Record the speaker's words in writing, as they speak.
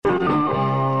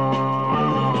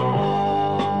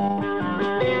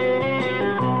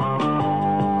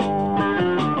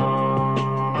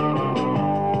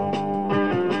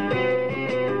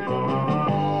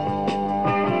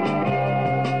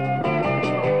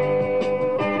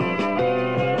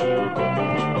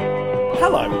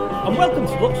Hello, and welcome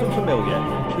to Looks Unfamiliar,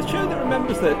 the show that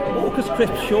remembers that Walker's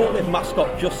Crisp short-lived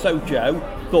mascot Just So Joe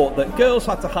thought that girls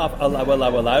had to have a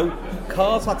hello,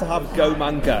 cars had to have go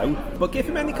man go, but give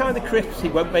him any kind of crisps he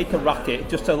won't make a racket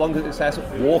just so long as it says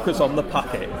Walker's on the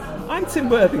packet. I'm Tim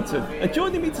Worthington, and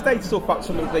joining me today to talk about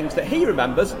some of the things that he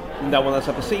remembers, no one else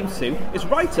ever seems to, is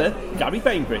writer Gary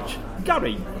Bainbridge.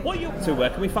 Gary, what are you up to? Where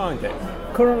can we find it?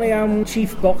 Currently I'm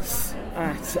chief boss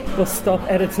at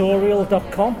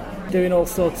busstopeditorial.com, doing all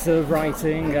sorts of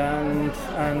writing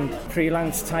and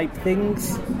freelance type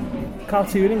things.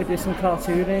 Cartooning, I do some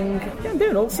cartooning. Yeah, I'm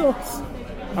doing all sorts.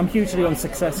 I'm hugely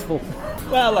unsuccessful.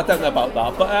 Well, I don't know about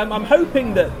that, but I'm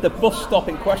hoping that the bus stop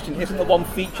in question isn't the one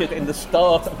featured in the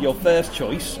start of your first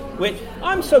choice, which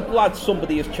I'm so glad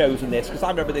somebody has chosen this, because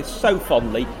I remember this so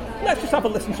fondly. Let's just have a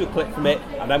listen to a clip from it,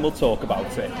 and then we'll talk about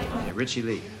it. Hey, Richie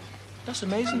Lee. That's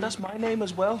amazing, that's my name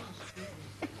as well.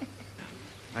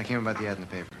 I came about the ad in the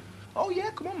paper. Oh yeah,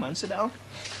 come on man, sit down.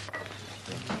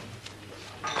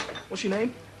 What's your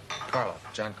name? Carlo,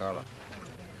 John Carlo.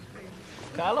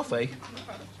 Karloff, eh?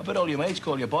 I bet all your mates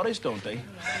call you Boris, don't they?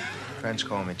 Friends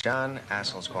call me John,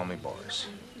 assholes call me Boris.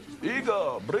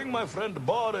 Igor, bring my friend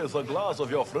Boris a glass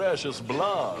of your freshest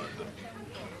blood.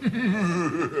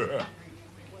 You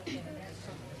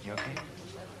okay?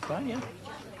 Fine, yeah.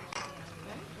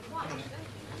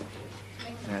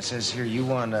 Now, it says here you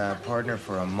want a partner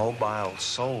for a mobile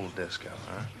soul disco,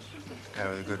 huh? Guy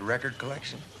with a good record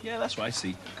collection? Yeah, that's right,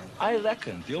 see. I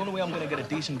reckon the only way I'm gonna get a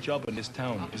decent job in this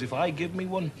town is if I give me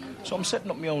one. So I'm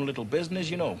setting up my own little business,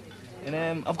 you know.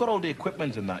 And I've got all the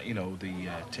equipment and that, you know, the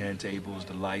turntables,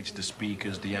 the lights, the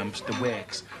speakers, the amps, the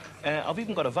works. I've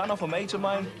even got a van off a mate of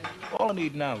mine. All I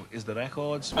need now is the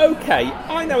records. Okay,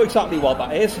 I know exactly what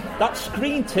that is. That's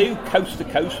Screen 2, Coast to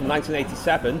Coast from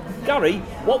 1987. Gary,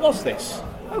 what was this?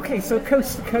 Okay, so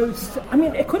Coast to Coast, I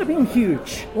mean, it could have been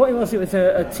huge. What it was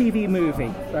a TV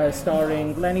movie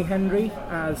starring Lenny Henry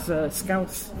as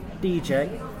Scouts DJ,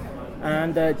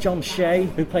 and John Shea,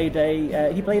 who played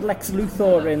he played Lex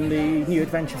Luthor in the New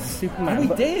Adventures of Superman. Oh, he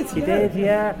did. He did,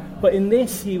 yeah. But in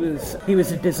this, he was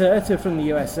a deserter from the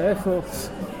U.S. Air Force,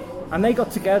 and they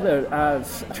got together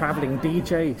as travelling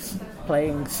DJs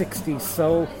playing 60s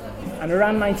soul. And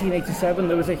around 1987,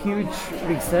 there was a huge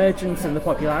resurgence in the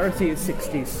popularity of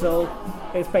 60s soul.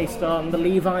 It's based on the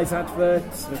Levi's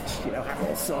adverts, which have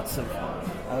all sorts of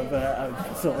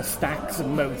sort of stacks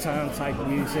and Motown type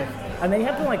music. And they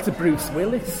had the likes of Bruce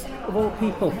Willis, of all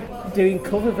people, doing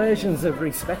cover versions of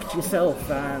Respect Yourself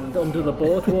and Under the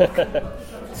Boardwalk.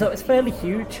 So it's fairly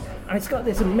huge, and it's got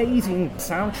this amazing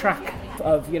soundtrack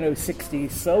of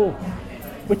 60s soul,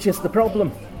 which is the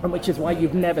problem, and which is why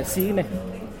you've never seen it.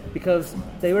 Because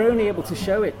they were only able to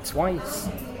show it twice,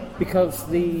 because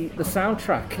the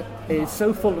soundtrack is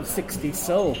so full of 60s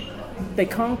soul, they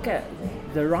can't get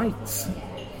the rights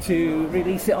to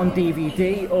release it on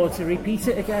DVD or to repeat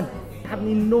it again. They have an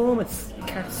enormous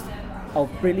cast of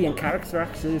brilliant character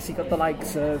actors. You got the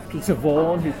likes of Peter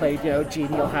Vaughan, who played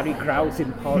genial Harry Grouse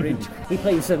in Porridge. He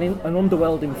plays an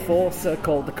underworld enforcer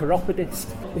called the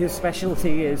Chiropodist. His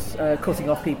specialty is cutting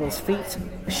off people's feet.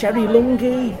 Sherry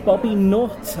Lungi, Bobby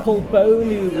Nutt, Paul Bone,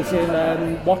 who was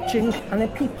in Watching, and then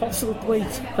Pete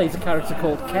Postlethwaite plays a character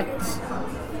called Kex.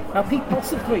 Now Pete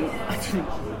Postlethwaite, actually,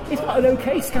 he's got an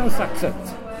okay Scouse accent.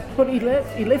 But he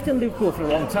lived in Liverpool for a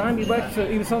long time. He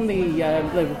was on the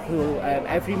Liverpool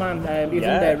Everyman, even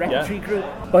their rectory group.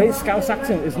 But his Scouse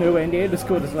accent is nowhere near as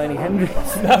good as Lenny Henry's.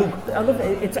 No. I love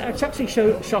it. It's actually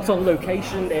shot on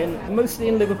location mostly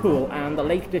in Liverpool and the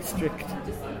Lake District.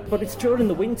 But it's during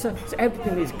the winter, so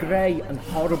everything is grey and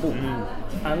horrible.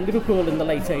 And Liverpool in the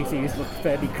late 80s looked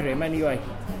fairly grim anyway.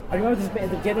 I remember there's a bit at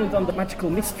the beginning on the Magical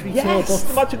Mystery Tour bus. Yes,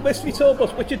 the Magical Mystery Tour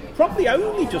bus, which had probably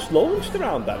only just launched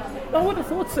around then. I would have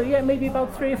thought so, yeah, maybe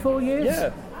about 3 or 4 years.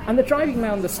 Yeah. And they're driving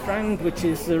down the Strand, which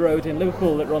is the road in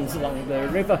Liverpool that runs along the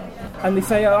river. And they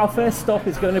say, our first stop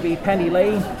is going to be Penny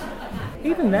Lane.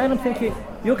 Even then, I'm thinking,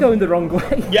 you're going the wrong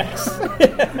way. Yes.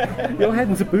 You're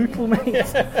heading to Bootle, mate.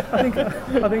 I think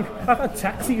I've had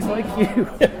taxis like you.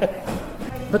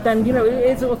 But then, it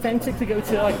is authentic to go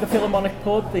to like the Philharmonic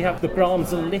pub. They have the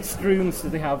Brahms and Liszt rooms, so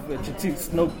they have which are 2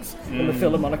 snugs in the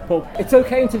Philharmonic pub. It's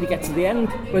okay until you get to the end,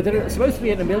 where they're supposed to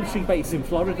be at a military base in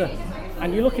Florida.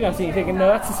 And you're looking at it and you're thinking, no,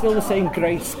 that's still the same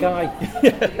grey sky.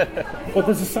 But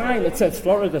there's a sign that says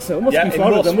Florida, so it must be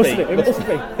Florida, mustn't it? It must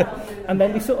be. And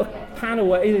then they sort of pan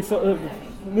away, they sort of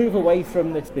move away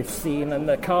from this scene, and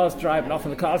the car's driving off,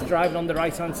 and the car's driving on the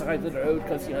right-hand side of the road,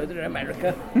 because, they're in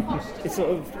America. It sort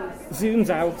of zooms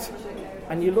out,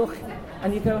 and you look,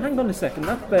 and you go, hang on a second,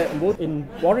 that's Burton Wood in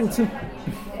Warrington.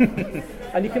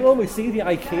 And you can almost see the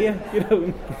IKEA,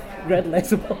 red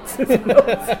letterboxes.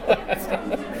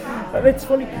 And it's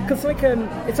funny because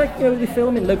it's like they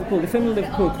film in Liverpool. They film in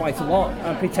Liverpool quite a lot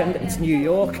and pretend it's New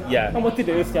York. Yeah. And what they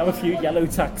do is they have a few yellow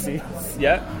taxis.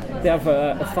 Yeah. They have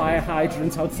a fire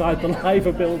hydrant outside the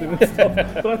Liver building and stuff.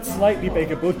 But that's slightly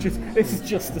bigger budget. This is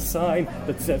just a sign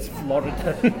that says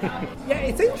Florida. Yeah,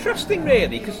 it's interesting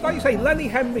really because, like you say, Lenny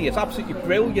Henry is absolutely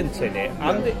brilliant in it,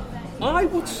 and I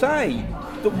would say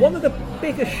that one of the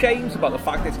biggest shames about the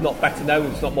fact that it's not better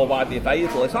known, it's not more widely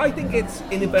available, is I think it's,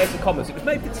 in inverted commas, it was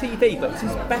made for TV, but it's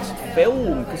his best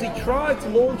film, because he tried to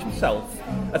launch himself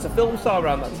as a film star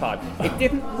around that time. It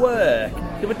didn't work.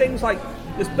 There were things like,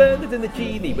 there's Bernard and the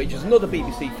Genie, which is another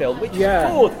BBC film, which is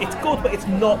good. It's good, but it's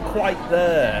not quite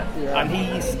there. Yeah. And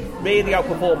he's really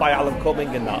outperformed by Alan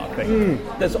Cumming in that, I think.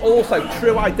 There's also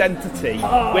True Identity,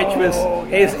 which was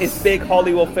his big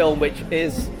Hollywood film, which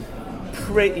is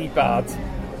pretty bad.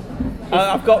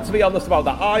 I've got to be honest about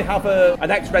that. I have an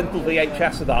ex-rental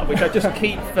VHS of that, which I just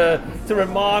keep to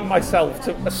remind myself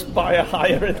to aspire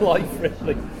higher in life,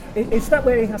 really. Is that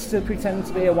where he has to pretend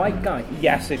to be a white guy?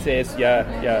 Yes, it is, yeah.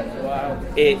 Wow.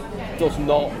 It does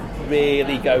not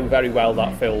really go very well,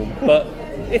 that film. But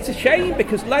it's a shame,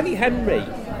 because Lenny Henry,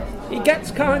 he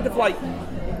gets kind of like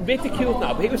ridiculed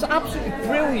now, but he was absolutely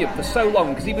brilliant for so long,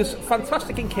 because he was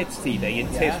fantastic in kids' TV, in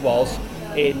Tiz Was,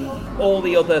 in all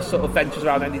the other sort of ventures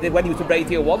around, and he did when he was a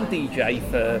Radio 1 DJ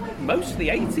for most of the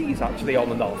 80s, actually,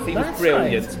 on and off. He was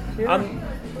brilliant. Right. Yeah. And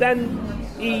then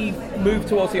he moved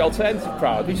towards the alternative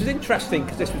crowd, which is interesting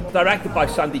because this was directed by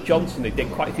Sandy Johnson, who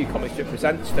did quite a few Comic Strip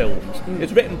Presents films. It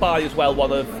was written by, as well,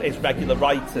 one of his regular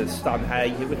writers, Stan Hay,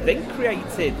 who I think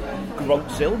created Gronk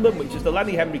Zillman, which is the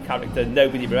Lenny Henry character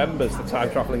nobody remembers, the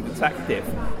time-travelling detective.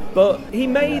 But he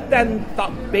made then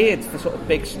that bid for sort of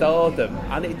big stardom,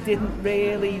 and it didn't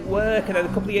really work. And then a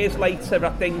couple of years later, I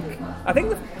think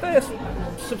the first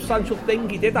substantial thing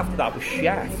he did after that was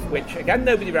Chef, which again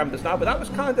nobody remembers now, but that was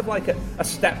kind of like a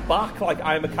step back, like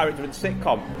I am a character in a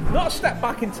sitcom. Not a step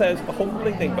back in terms of a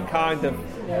humbling thing, but kind of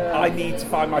I need to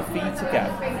find my feet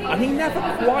again. And he never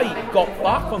quite got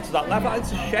back onto that level.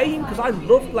 It's a shame, because I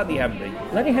loved Lenny Henry.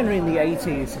 Lenny Henry in the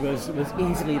 80s was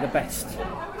easily the best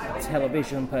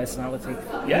television personality.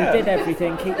 Yeah. He did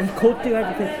everything. He could do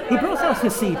everything. He brought out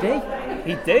his CD.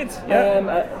 He did,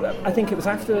 yeah. I think it was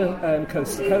after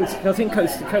Coast to Coast. Because in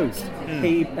Coast to Coast,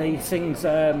 he sings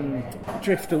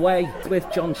Drift Away with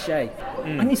John Shea.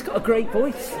 And he's got a great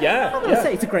voice. Yeah. I'm going to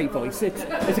say it's a great voice. It's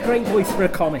a great voice for a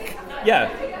comic. Yeah.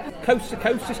 Coast to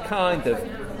Coast is kind of...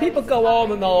 People go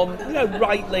on,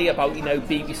 rightly about,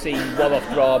 BBC one-off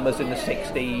dramas in the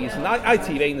 60s, and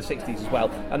ITV in the 60s as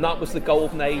well, and that was the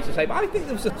golden age to say, but I think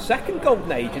there was a second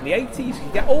golden age in the 80s.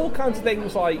 You get all kinds of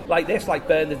things like this, like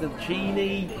Bernard and the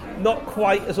Genie, not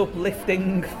quite as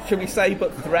uplifting, shall we say,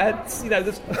 but Threads.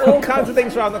 There's all kinds of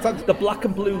things around that time. The Black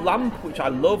and Blue Lamp, which I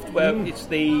loved, where it's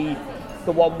the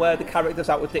one where the characters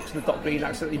out with Dixon and Doc Green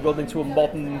accidentally run into a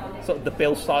modern sort of the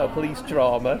Bill-style police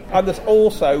drama. And there's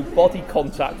also Body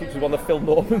Contact, which is one of Phil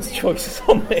Norman's choices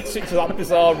on this, which is that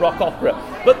bizarre rock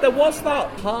opera. But there was that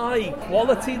high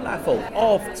quality level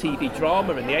of TV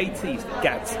drama in the 80s that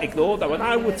gets ignored, though, and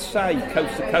I would say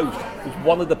Coast to Coast was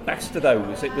one of the best of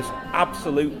those. It was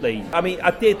absolutely... I mean, I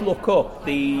did look up,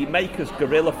 the makers'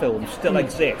 Guerrilla films still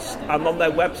exist, and on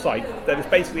their website there is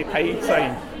basically a page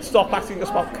saying, stop asking us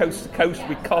about Coast to Coast,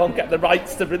 we can't get the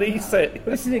rights to release it. But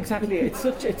this is exactly it.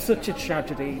 It's such a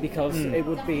tragedy, because it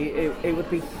would be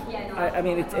I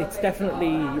mean it's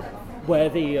definitely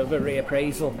worthy of a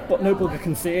reappraisal, but no bugger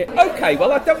can see it. Okay,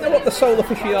 well, I don't know what the soul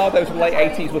aficionados of the late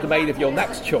 80s would have made of your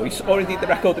next choice, or indeed the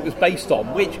record it was based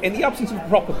on, which, in the absence of a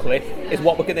proper clip, is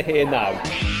what we're going to hear now.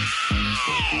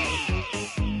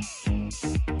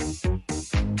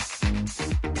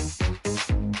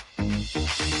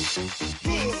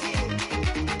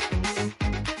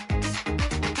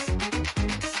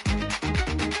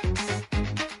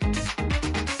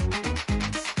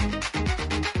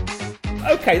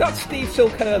 Okay, that's Steve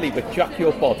Silk-Hurley with Jack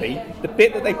Your Body. The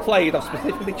bit that they played, I've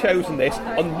specifically chosen this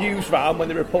on Newsround when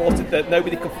they reported that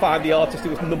nobody could find the artist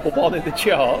who was number one in the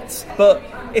charts. But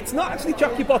it's not actually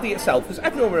Jack Your Body itself, because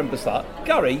everyone remembers that.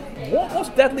 Gary, what was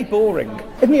deadly boring?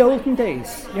 In the olden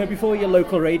days, before your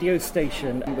local radio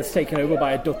station was taken over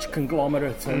by a Dutch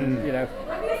conglomerate, and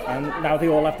and now they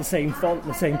all have the same font,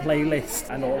 the same playlist,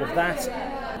 and all of that.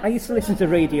 I used to listen to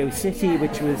Radio City,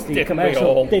 which was the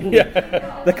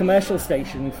The commercial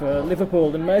station for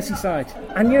Liverpool and Merseyside.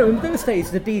 And in those days,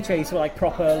 the DJs were like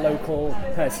proper local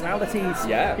personalities.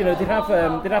 Yeah.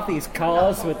 They'd have these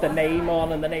cars with the name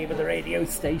on and the name of the radio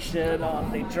station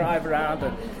on. They'd drive around,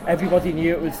 and everybody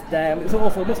knew it was them. It was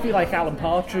awful. It must be like Alan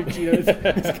Partridge.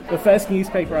 The first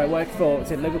newspaper I worked for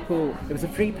was in Liverpool. It was a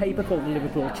free paper called the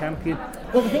Liverpool Champion.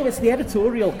 Well, the thing is, the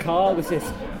editorial car was this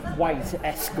white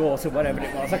Escort or whatever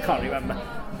it was, I can't remember,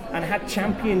 and it had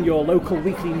Champion, your local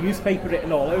weekly newspaper,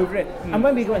 written all over it. And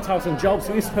when we went out on jobs,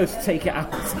 we were supposed to take it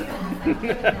out.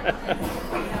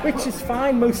 Which is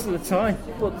fine most of the time.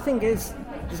 But the thing is,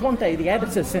 there's one day the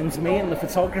editor sends me and the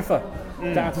photographer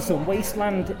down to some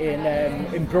wasteland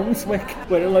in Brunswick,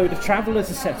 where a load of travellers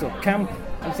are set up camp,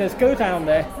 and says, go down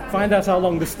there, find out how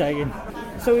long they're staying.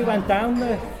 So we went down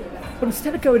there, but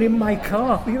instead of going in my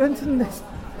car, we went in this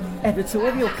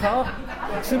editorial car.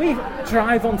 So we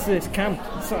drive onto this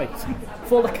campsite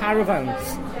full of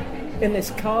caravans in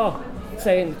this car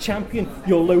saying, Champion,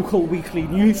 your local weekly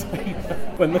newspaper.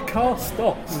 When the car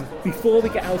stops, before we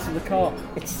get out of the car,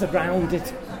 it's surrounded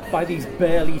by these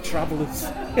burly travellers.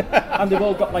 And they've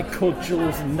all got like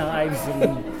cudgels and knives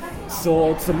and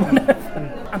swords and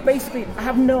whatever. And basically, I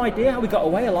have no idea how we got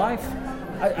away alive.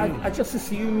 I just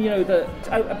assume, that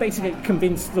I basically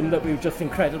convinced them that we were just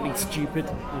incredibly stupid,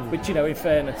 which, in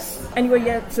fairness. Anyway,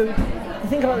 yeah, so the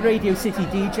thing about the Radio City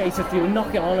DJs, if they were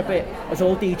knocking on a bit, as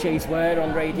all DJs were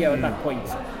on radio at that point,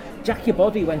 Jack Your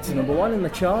Body went to number 1 in the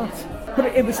chart. But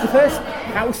it was the first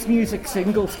house music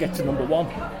single to get to number 1.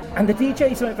 And the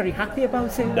DJs weren't very happy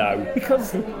about it. No.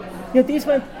 Because, these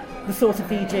weren't the sort of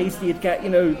DJs that you'd get,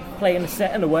 playing a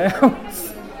set in a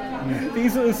warehouse.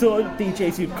 These are the sort of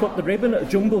DJs who'd cut the ribbon at a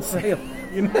jumble sale,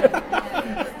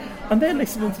 And they're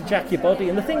listening to Jack Your Body.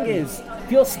 And the thing is,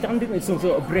 if you're standing in some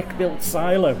sort of brick-built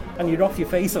silo and you're off your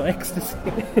face on ecstasy,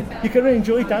 you're going to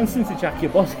enjoy dancing to Jack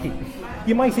Your Body.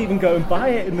 You might even go and buy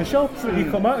it in the shops when you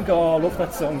come out and go, oh, I love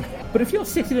that song. But if you're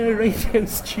sitting in a radio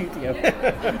studio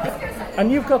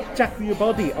and you've got Jack Your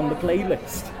Body on the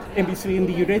playlist in between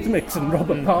the Eurythmics and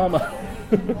Robert Palmer,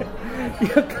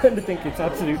 you're going to think it's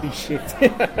absolutely shit.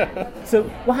 So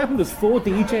what happened was 4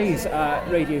 DJs at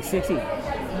Radio City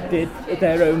did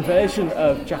their own version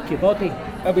of Jack Your Body,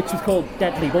 which was called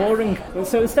Deadly Boring.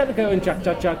 So instead of going Jack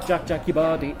Your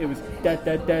Body, it was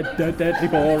Deadly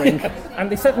Boring. And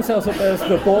they set themselves up as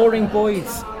the Boring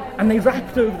Boys. And they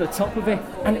rapped over the top of it.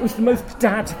 And it was the most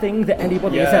dad thing that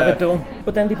anybody has ever done.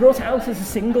 But then they brought it out as a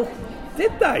single.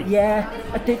 Did they? Yeah,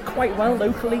 it did quite well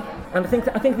locally. And I think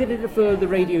they did it for the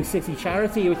Radio City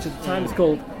charity, which at the time was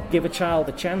called Give a Child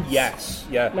a Chance. Yes,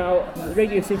 yeah. Now,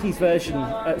 Radio City's version,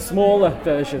 smaller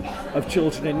version of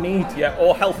Children in Need. Yeah,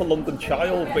 or Help a London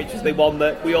Child, which is the one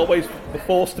that we always were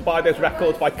forced to buy those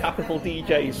records by capital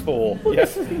DJs for. Well,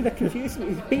 this is the thing that confuses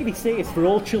me. BBC is for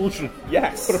all children.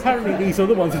 Yes. But apparently these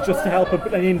other ones are just to help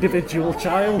an individual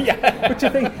child. Yeah. Which I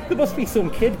think, there must be some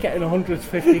kid getting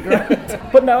 150 grand.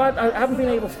 But no, I haven't been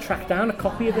able to track down a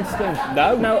copy of this thing.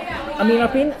 No. Now, I mean,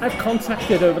 I've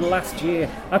contacted over the last year,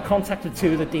 I've contacted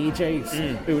 2 of the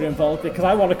DJs who were involved in it, because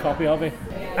I want a copy of it.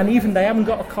 And even they haven't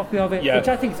got a copy of it, which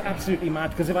I think is absolutely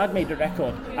mad, because if I'd made a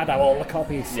record, I'd have all the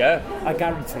copies. Yeah. I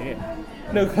guarantee it.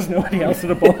 No, because nobody else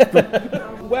would have bought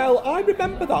them. Well, I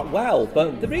remember that well,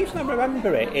 but the reason I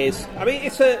remember it is,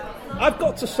 I've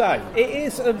got to say, it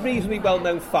is a reasonably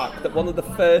well-known fact that one of the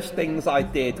first things I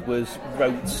did was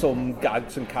wrote some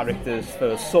gags and characters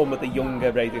for some of the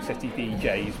younger Radio City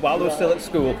DJs while I was still at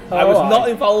school. I was not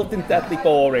involved in Deadly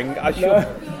Boring. I should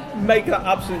make that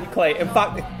absolutely clear. In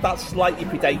fact, that slightly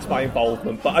predates my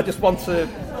involvement, but I just want to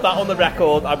that on the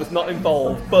record. I was not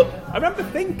involved, but I remember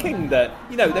thinking that,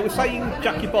 they were saying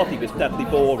Jack Your Body was deadly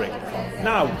boring.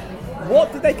 Now,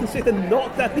 what did they consider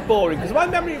not deadly boring? Because my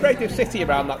memory of Radio City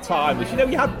around that time was,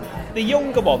 you had the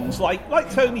younger ones,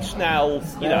 like Tony Snell,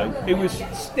 who was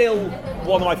still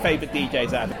one of my favourite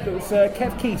DJs ever. It was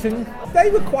Kev Keating. They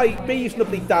were quite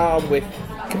reasonably down with,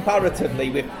 comparatively,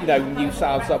 with, new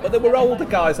sound stuff, but there were older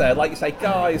guys there, like you say,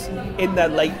 guys in their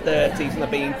late 30s and they're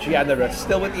being generous,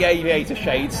 still with the aviator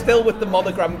shades, still with the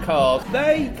monogram cars.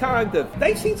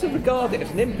 They seem to regard it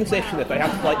as an imposition if they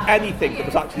had to play anything that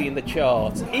was actually in the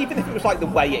charts, even if it was like The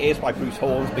Way It Is by Bruce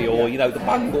Hornsby or, the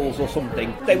Bangles or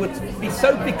something. They would be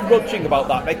so begrudging about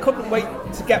that. They couldn't wait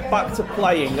to get back to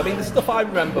playing. I mean, the stuff I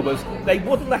remember was they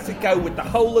wouldn't let it go with The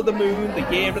Hole of the Moon, The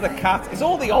Year of the Cat. It's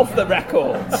all the off the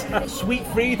records. Sweet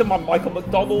Freedom by Michael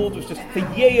McDonald was just, for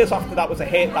years after that was a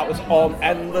hit, that was on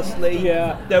endlessly.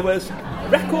 Yeah. There was a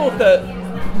record that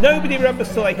nobody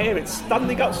remembers till they hear it,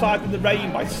 Standing Outside in the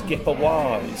Rain by Skipper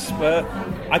Wise, where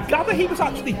I gather he was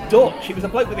actually Dutch. He was a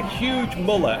bloke with a huge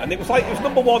mullet, and it was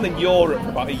number one in Europe for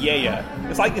about a year.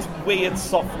 It's like this weird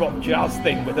soft rock jazz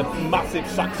thing with a massive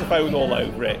saxophone all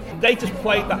over it. They just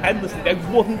played that endlessly. They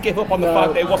wouldn't give up on the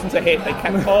fact that it wasn't a hit. They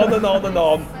kept on and on and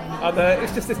on. And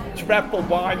it's just this dreadful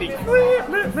whiny.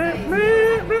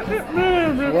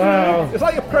 Wow. It's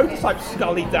like a prototype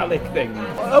Scully-delic thing.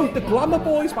 Oh, the Glamour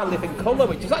Boys by Living Colour,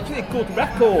 which is actually a good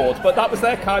record, but that was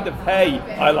their kind of, hey,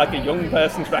 I like a young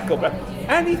person's record.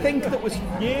 Anything that was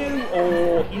new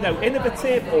or,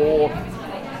 innovative or,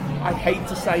 I hate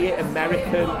to say it,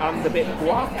 American and a bit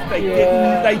black, they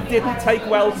didn't take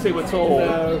well to at all.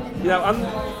 No. And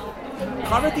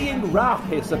parodying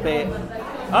rap is a bit...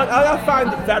 I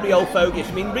find it very old fogish.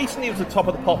 I mean, recently it was the Top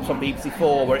of the Pops on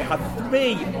BBC4 where it had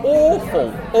 3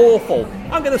 awful,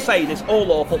 I'm going to say this, all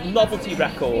awful, novelty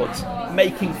records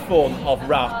making fun of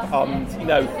rap and, in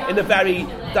a very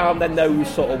down-their-nose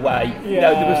sort of way.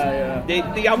 There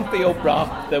was the Anfield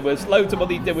rap, there was Loads of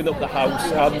Money Doing Up the House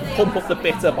and Pump Up the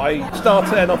Bitter by Star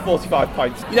Turn on 45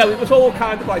 Pints. It was all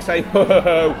kind of like saying,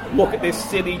 ho, look at this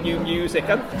silly new music.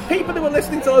 And people who were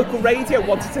listening to local radio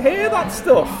wanted to hear that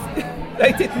stuff.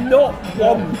 They did not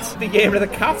want the Year of the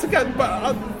Cat again,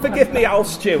 but forgive me, Al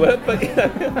Stewart, but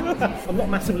I'm not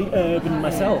massively urban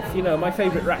myself. My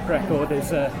favourite rap record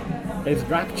is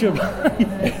Rapture by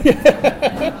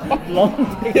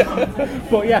Blondie.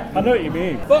 But yeah, I know what you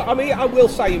mean. But I will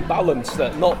say in balance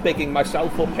that, not bigging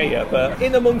myself up here, but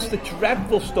in amongst the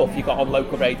dreadful stuff you got on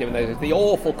local radio and there's the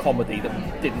awful comedy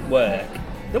that didn't work,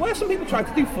 there were some people trying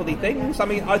to do funny things.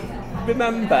 I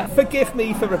remember, forgive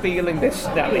me for revealing this,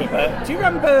 Nelly, but do you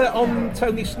remember on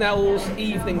Tony Snell's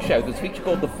evening show there's a feature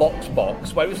called The Vox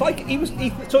Box, where it was like he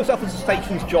saw himself as the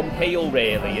station's John Peel,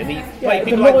 really, and he played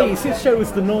people like Noise. His show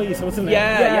was The Noise, wasn't it?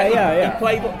 Yeah. He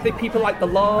played people like the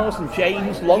Lars and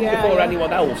James long before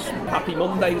anyone else, Happy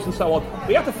Mondays and so on.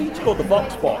 We had a feature called The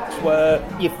Vox Box where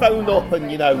you phone up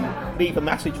and, leave a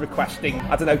message requesting,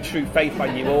 True Faith by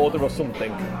New Order or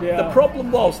something. Yeah. The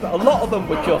problem was that a lot of them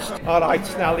were just, all right,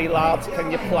 Snelly lads, can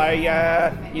you play,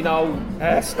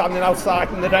 Standing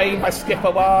Outside in the Rain by Skipper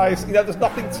Wise? There's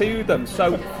nothing to them.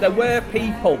 So there were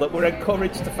people that were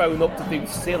encouraged to phone up to do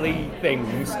silly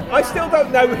things. I still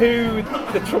don't know who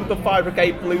the Trump and Fire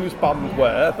Brigade Blues Band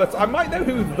were, but I might know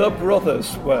who the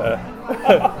Brothers were.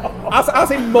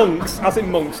 as in monks,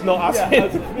 not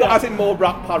as in more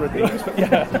rap parodies. But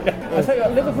I tell you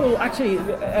what, Liverpool, actually,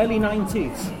 early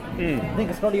 90s. I think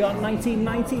it's probably on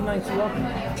 1990,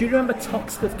 91. Do you remember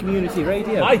Toxteth Community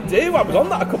Radio? I do. I was on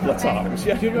that a couple of times.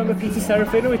 Yeah. Do you remember Peter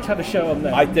Serafinovich had a show on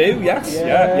there? I do. Yes.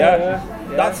 Yeah.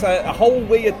 That's a whole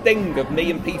weird thing of me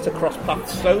and Peter crossed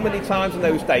paths so many times in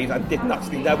those days and didn't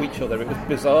actually know each other. It was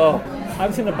bizarre. I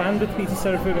was in a band with Peter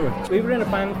Serafinovich. We were in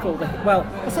a band called... Well,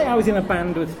 I say I was in a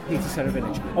band with Peter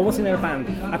Serafinovich. I wasn't in a band.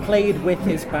 I played with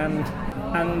his band,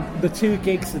 and the 2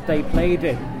 gigs that I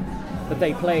played.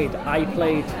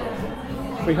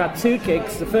 We've had 2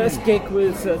 gigs. The first gig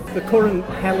was the current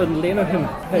Helen Linehan,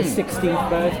 her 16th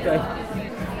birthday.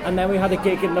 And then we had a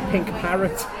gig in the Pink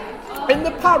Parrot. In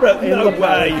the Parrot? No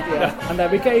way! Yeah. And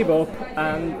then we gave up,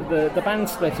 and the band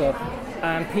split up.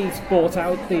 And Pete bought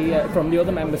out from the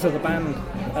other members of the band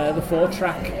the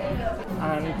 4-track.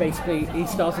 And basically he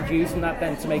started using that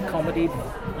then to make comedy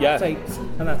tapes.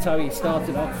 And that's how he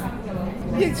started off.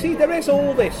 Yeah, see, there is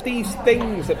all these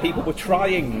things that people were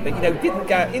trying that, didn't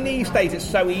get... In these days, it's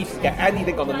so easy to get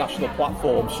anything on the national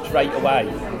platform straight away.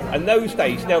 And those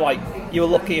days, you were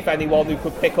lucky if anyone who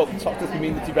could pick up Toxteth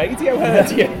Community Radio heard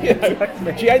you.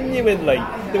 Exactly. Genuinely.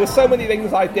 There were so many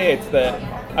things I did that...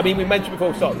 we mentioned before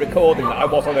we started recording that I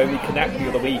was on Only Connect the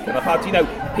other week, and I've had,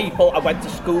 people I went to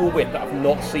school with that I've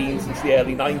not seen since the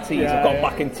early 90s have got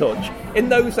back in touch. In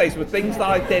those days, there were things that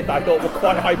I did that I thought were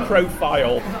quite high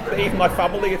profile, that even my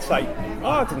family would say,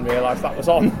 I didn't realise that was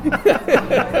on.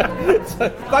 So,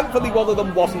 thankfully, one of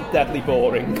them wasn't deadly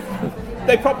boring.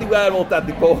 They probably were all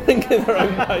deadly boring in their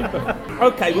own way.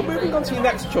 Okay, we're moving on to your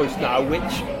next choice now,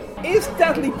 which is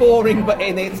deadly boring, but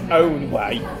in its own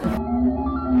way.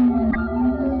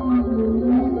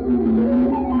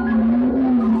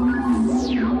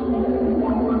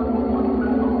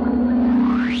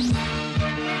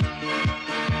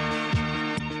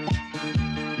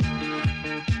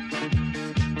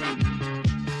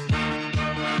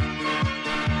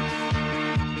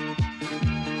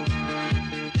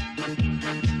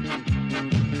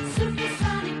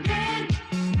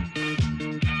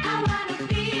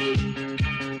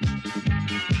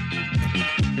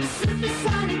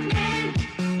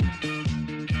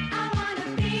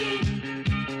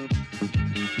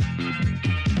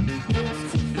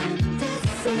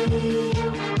 Okay,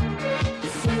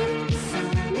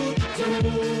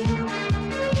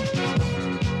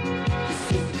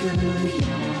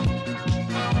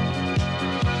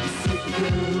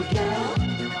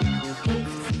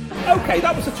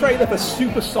 that was a trailer for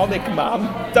Supersonic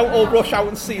Man. Don't all rush out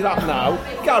and see that now.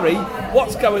 Gary,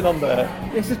 what's going on there?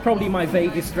 This is probably my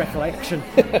vaguest recollection.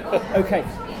 Okay,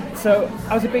 so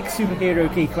I was a big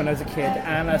superhero geek when I was a kid,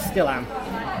 and I still am.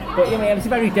 But you know, it's a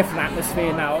very different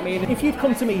atmosphere now. I mean, if you'd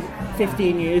come to me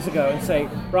 15 years ago and say,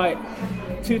 right,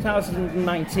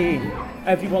 2019,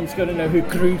 everyone's going to know who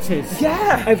Groot is.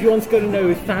 Yeah. Everyone's going to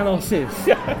know who Thanos is.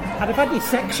 Yeah. And if I'd be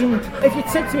sectioned, if you'd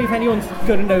said to me if anyone's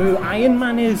going to know who Iron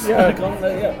Man is, Yeah. I'd gone,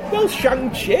 yeah. Well,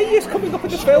 Shang-Chi is coming up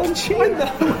in the film. I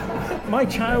know. My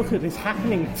childhood is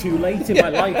happening too late in my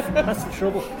life. That's the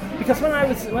trouble. Because when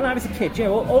I was a kid, you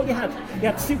know, all you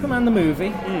had Superman the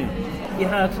movie, you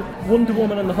had Wonder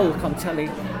Woman and the Hulk on telly,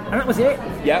 and that was it.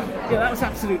 Yeah. Yeah, that was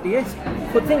absolutely it.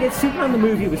 But the thing is, Superman the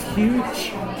movie was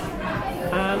huge,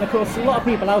 and of course, a lot of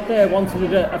people out there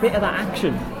wanted a bit of that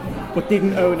action, but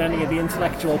didn't own any of the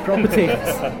intellectual property.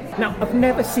 Now, I've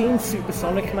never seen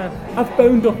Supersonic Man. I've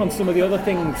boned up on some of the other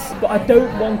things, but I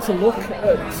don't want to look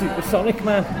at Supersonic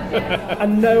Man. I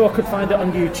know I could find it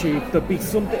on YouTube. There'd be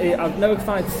something. I know I'd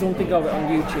find something of it on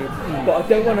YouTube, but I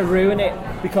don't want to ruin it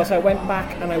because I went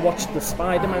back and I watched the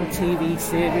Spider-Man TV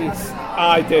series.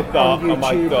 I did that. On YouTube, Oh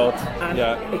my god. and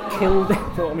Yeah. it killed it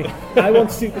for me. I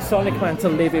want Supersonic Man to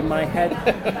live in my head.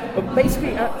 But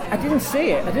basically, I didn't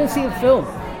see it. I didn't see the film.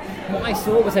 What I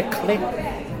saw was a clip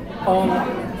on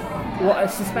what I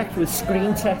suspect was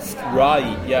Screen Test.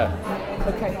 Right, yeah.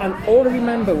 Okay, and all I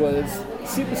remember was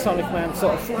Supersonic Man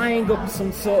sort of flying up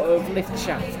some sort of lift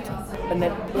shaft and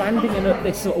then landing in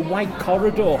this sort of white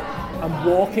corridor and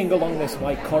walking along this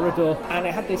white corridor, and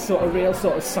it had this sort of real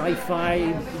sort of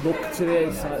sci-fi look to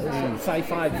it,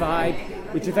 sci-fi vibe,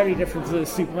 which is very different to the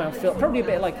Superman film. Probably a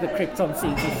bit like the Krypton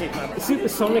scenes in Superman. The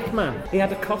Supersonic Man, he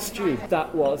had a costume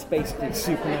that was basically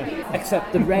Superman,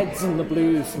 except the reds and the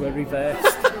blues were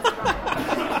reversed.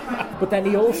 But then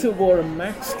he also wore a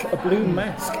mask, a blue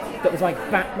mask, that was like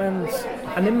Batman's,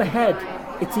 and in the head,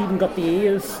 it's even got the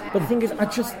ears. But the thing is, I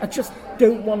just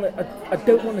don't want to. I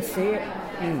don't want to see it.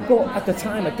 But at the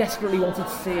time, I desperately wanted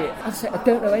to see it. As I said, I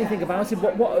don't know anything about it.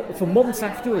 What for months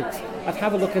afterwards, I'd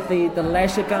have a look at the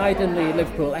leisure guide and the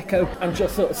Liverpool Echo and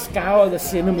just sort of scour the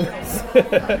cinemas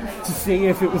to see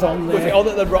if it was on there. Was it on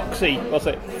at the Roxy, was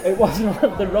it? It wasn't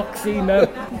on at the Roxy, no.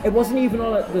 It wasn't even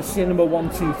on at the Cinema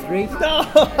 123. No!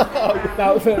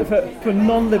 Now, for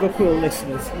non-Liverpool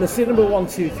listeners, the Cinema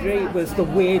 123 was the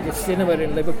weirdest cinema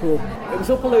in Liverpool. It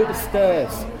was up a load of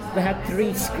stairs. They had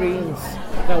 3 screens.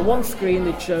 Now, one screen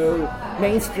they'd show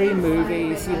mainstream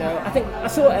movies, you know. I think I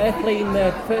saw Airplane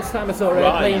there. First time I saw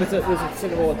Airplane was at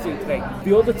Cinema 123.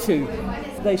 The other 2,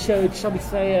 they showed, shall we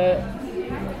say,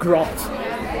 Grot.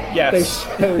 Yes.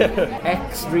 They showed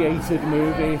X-rated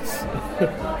movies.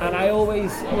 And I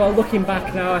always, well, looking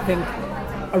back now, I think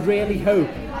I really hope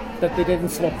that they didn't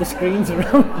swap the screens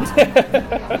around.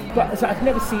 But so I've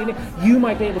never seen it. You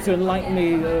might be able to enlighten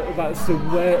me about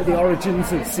the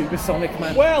origins of Supersonic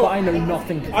Man. Well, but I know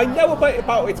nothing. I know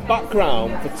about its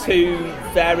background for 2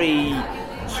 very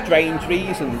strange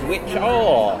reasons, which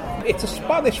are, it's a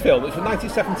Spanish film, it's from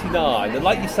 1979, and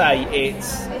like you say,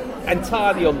 it's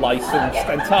entirely unlicensed,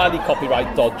 entirely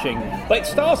copyright dodging, but it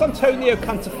stars Antonio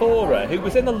Cantafora, who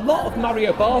was in a lot of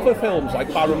Mario Bava films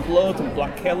like Baron Blood and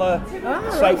Black Killer.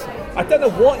 So I don't know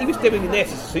what he was doing in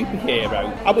this as a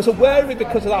superhero. I was aware of it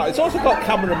because of that. It's also got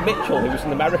Cameron Mitchell, who was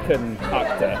an American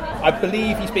actor. I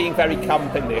believe he's being very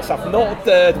camp in this. I've not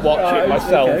dared watch it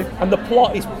myself. Okay. And the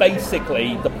plot is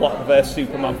basically the plot of a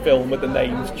Superman film with the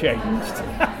names changed.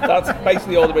 That's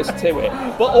basically all there is to it.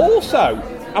 But also,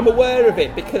 I'm aware of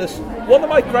it because one of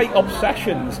my great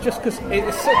obsessions, just because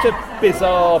it's such a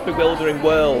bizarre, bewildering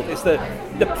world, is the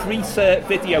pre-cert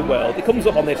video world. It comes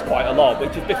up on this quite a lot,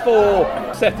 which is before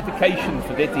certification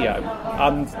for video.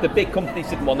 And the big companies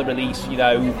didn't want to release, you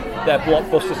know, their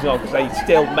blockbusters and all because they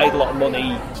still made a lot of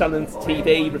money selling to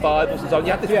TV, revivals and so on.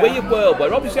 You had this weird world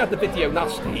where obviously you had the video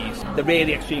nasties, the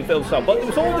really extreme films and so on, but there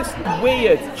was all this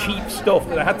weird, cheap stuff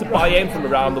that I had to buy in from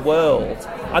around the world.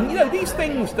 And, you know, these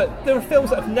things that there are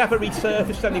films that have never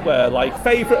resurfaced anywhere, like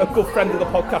favourite, a good friend of the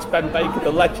podcast, Ben Baker,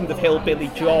 The Legend of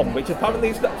Hillbilly John, which apparently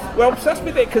is we're obsessed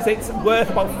with it because it's worth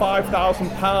about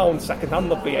 £5,000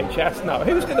 second-hand on VHS now.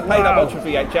 Who's going to pay that much for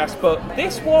VHS? But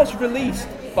this was released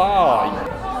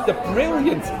by the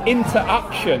brilliant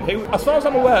Interaction, who, as far as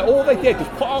I'm aware, all they did was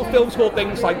put out films called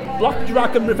things like Black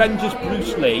Dragon Revenges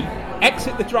Bruce Lee,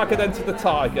 Exit the Dragon, Enter the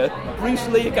Tiger, Bruce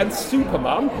Lee against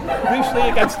Superman, Bruce Lee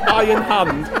against Iron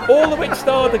Hand, all of which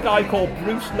starred a guy called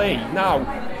Bruce Lee. Now,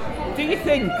 do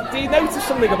you notice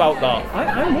something about that?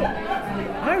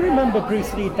 I remember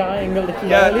Bruce Lee dying a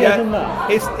little earlier than that.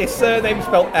 His surname's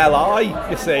spelled L.I.,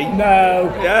 you see.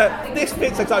 No. Yeah, this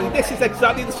is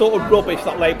exactly the sort of rubbish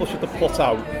that label should have put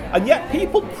out. And yet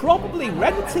people probably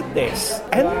rented this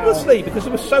endlessly because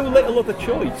there was so little other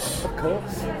choice. Of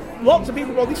course. Lots of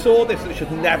people probably saw this and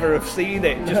should never have seen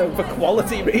it, just for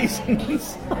quality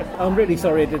reasons. I'm really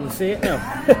sorry I didn't see it now.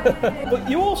 But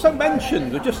you also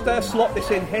mentioned, we'll just slot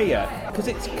this in here, because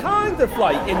it's kind of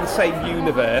like in the same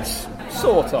universe,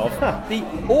 sort of, the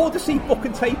Odyssey Book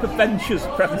and Tape Adventures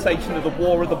presentation of the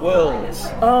War of the Worlds.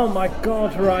 Oh my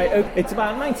god, right. It's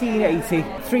about 1980,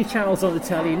 3 channels on the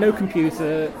telly, no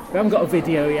computer, we haven't got a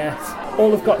video yet.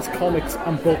 All I've got is comics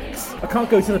and books. I can't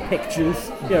go to the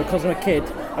pictures, because I'm a kid.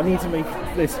 I need to make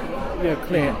this,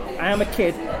 clear. I am a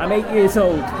kid. I'm 8 years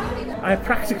old. I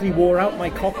practically wore out my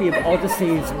copy of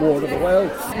Odyssey's War of the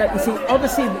Worlds. Now, you see,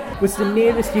 Odyssey was the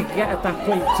nearest you could get at that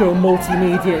point to a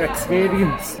multimedia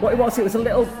experience. What it was a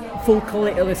little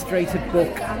full-colour illustrated book.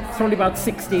 It's only about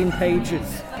 16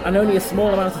 pages, and only a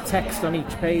small amount of text on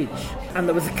each page. And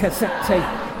there was a cassette tape,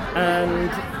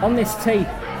 and on this tape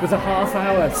was a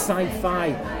half-hour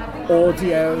sci-fi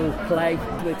audio play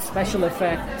with special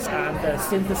effects and a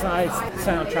synthesized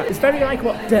soundtrack. It's very like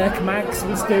what Dirk Maggs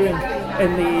was doing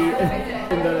in the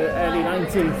early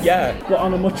 90s. Yeah. But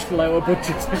on a much lower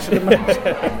budget, I should imagine.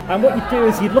 And what you'd do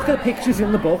is you'd look at the pictures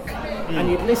in the book and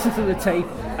you'd listen to the tape,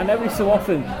 and every so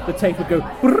often the tape would go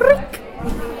brick,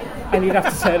 and you'd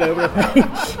have to turn over a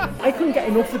page. I couldn't get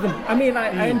enough of them. I mean,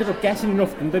 I ended up getting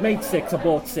enough of them. They made 6, I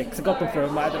bought 6. I got them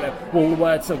from, I don't know,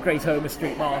 Woolworths or Great Homer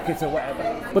Street Market or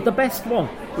whatever. But the best one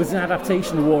was an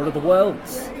adaptation of War of the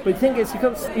Worlds. But the thing is,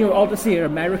 because, Odyssey are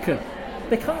American,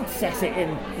 they can't set it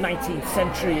in 19th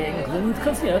century England,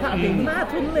 because, that would be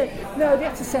mad, wouldn't it? No, they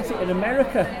have to set it in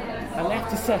America. And they have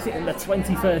to set it in the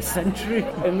 21st century,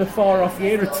 in the far-off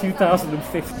year of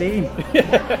 2015.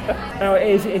 Now,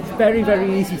 it's very,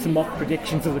 very easy to mock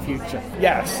predictions of the future.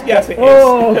 Yes, it is.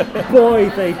 Oh, boy,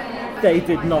 they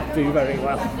did not do very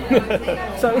well.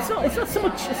 So it's not so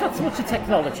much a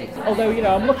technology. Although,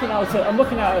 I'm looking out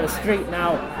at a street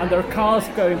now, and there are cars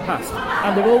going past,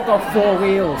 and they've all got 4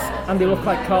 wheels, and they look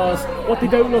like cars. What they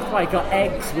don't look like are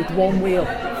eggs with 1 wheel.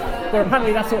 But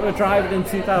apparently that's what we're driving in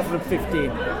 2015.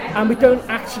 And we don't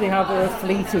actually have a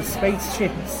fleet of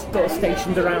spaceships sort of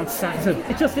stationed around Saturn.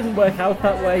 It just didn't work out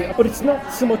that way. But it's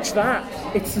not so much that,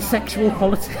 it's the sexual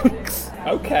politics.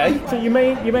 Okay. So your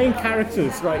main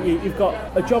characters, right, you've got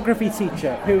a geography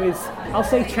teacher who is, I'll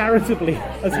say charitably,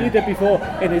 as you did before,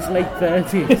 in his late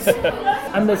 30s.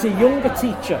 And there's a younger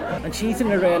teacher, and she's in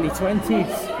her early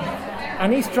 20s.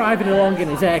 And he's driving along in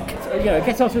his egg,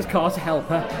 gets out of his car to help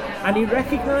her, and he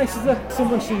recognises her,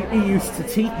 someone he used to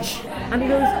teach, and he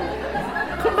goes,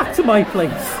 "Come back to my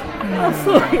place. I'll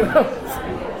sort you out."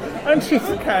 And she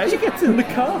gets in the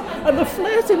car, and they're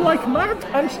flirting like mad,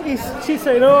 and she's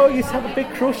saying, "Oh, you have a big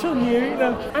crush on you,"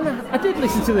 And I did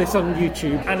listen to this on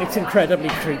YouTube, and it's incredibly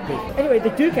creepy. Anyway, they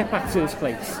do get back to his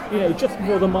place, just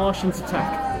before the Martians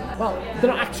attack. Well, they're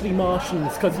not actually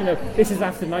Martians, because, this is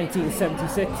after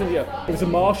 1976, and, if it was the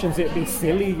Martians, it'd be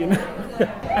silly,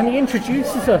 And he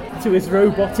introduces her to his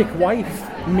robotic wife,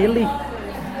 Millie.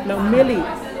 Now, Millie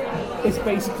is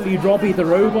basically Robbie the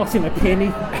robot in a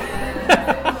penny.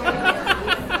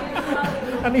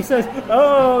 And he says,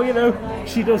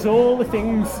 she does all the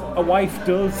things a wife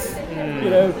does,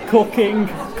 cooking,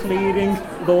 cleaning,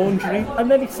 laundry.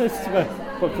 And then he says to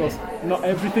her, of course, not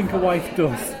everything a wife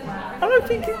does. And I'm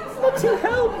thinking, what the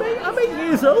hell, mate? I'm 8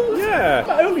 years old. Yeah.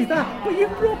 Not only that, but you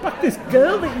brought back this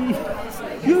girl that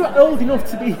you're old enough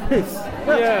to be his.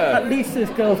 Well, at least this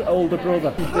girl's older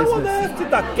brother. How on earth did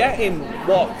that get in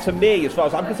what, to me, as far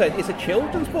as I'm concerned, is a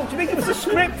children's book? Do you think it was a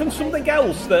script from something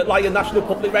else, that like a National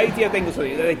Public Radio thing or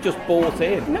something, that they just bought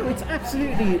in? No, it's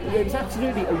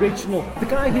absolutely original. The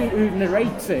guy who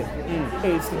narrates it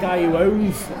is the guy who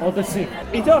owns Odyssey.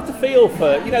 You don't have to feel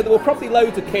for, there were probably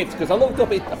loads of kids, because I looked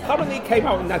up, apparently it came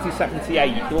out in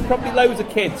 1978, there were probably loads of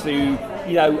kids who,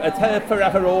 at her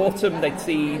Forever Autumn, they'd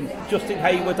seen Justin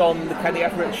Hayward on the Kenny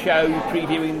Everett show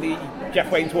previewing the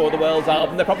Jeff Wayne's War of the Worlds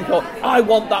album. They probably thought, I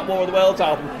want that War of the Worlds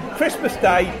album. Christmas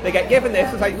Day, they get given this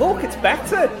and say, look, it's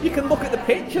better. You can look at the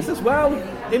pictures as well.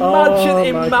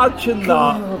 Imagine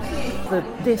that. The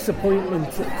disappointment,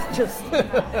 it's just,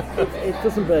 it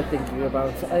doesn't bear thinking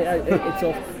about. It's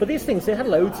off. But these things, they had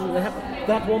loads of them.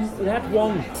 They had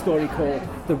one story called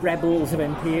The Rebels of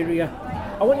Imperia.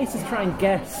 I want you to try and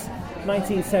guess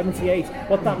 1978,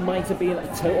 what that might have been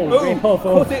a total rip-off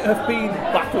of. Could it have been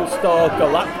Battlestar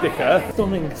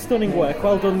Galactica? Stunning work.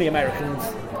 Well done, the Americans.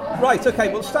 Right,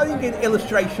 okay, well, staying in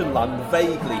illustration land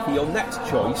vaguely for your next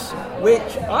choice,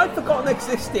 which I'd forgotten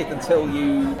existed until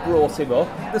you brought him up.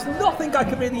 There's nothing I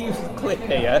can really use as a clip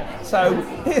here, so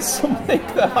here's something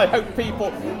that I hope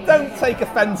people don't take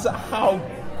offence at how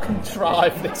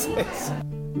contrived this is.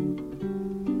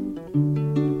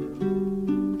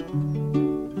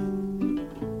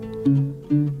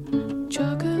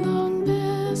 Jog along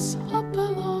Bess, hop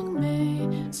along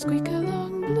May, squeak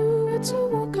along Blue, it's a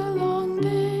walk along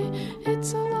day,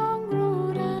 it's a long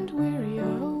road and weary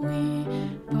are we,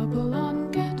 bubble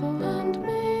on kettle and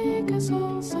make us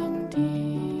all some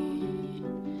tea.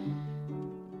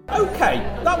 Okay,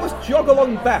 that was Jog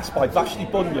Along Bess by Vashti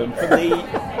Bunyan from the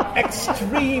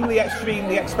extremely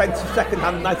expensive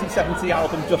second-hand 1970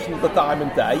 album Just Another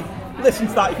Diamond Day. Listen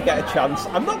to that if you get a chance.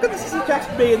 I'm not going to suggest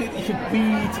really that you should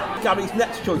read Gary's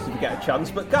next choice if you get a chance,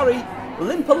 but Gary,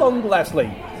 Limp Along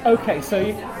Leslie. Okay, so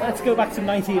let's go back to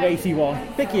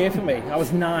 1981. Big year for me. I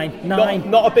was nine.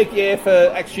 Not a big year for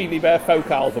extremely rare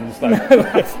folk albums, though. No,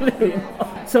 absolutely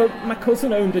not. So my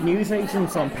cousin owned a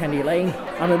newsagent on Penny Lane,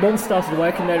 and my mum started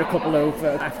working there a couple of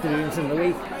afternoons in the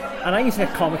week. And I used to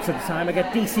get comics at the time. I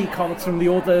get DC comics from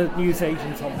the other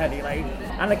newsagents on Penny Lane.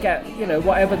 And I get,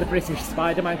 whatever the British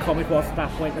Spider-Man comic was at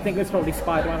that point. I think it was probably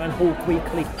Spider-Man and Hulk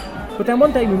Weekly. But then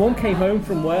one day my mum came home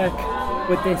from work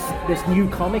with this new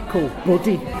comic called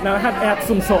Buddy. Now it had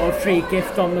some sort of free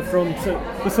gift on the front,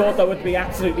 the sort that would be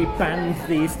absolutely banned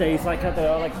these days, like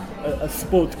a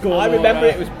spud gun. I remember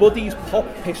it was Buddy's Pop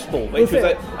Pistol, which was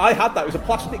I had that. It was a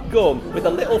plastic gun with a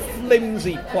little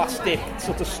flimsy plastic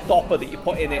sort of stopper that you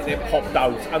put in it and it popped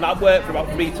out, and that worked for about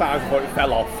 3 times before it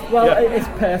fell off. Well, it's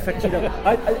perfect,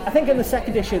 I think in the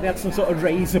second issue they had some sort of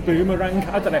razor boomerang.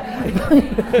 I don't know.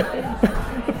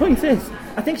 The point is,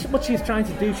 I think what she's trying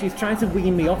to do, she's trying to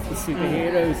wean me off the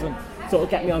superheroes and sort of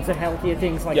get me onto healthier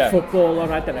things like football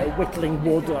or, I don't know, whittling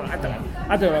wood or,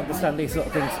 I don't understand these sort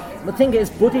of things. The thing is,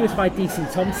 Buddy was by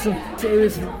DC Thompson. So it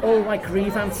was all like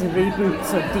revamps and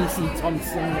reboots of DC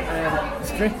Thompson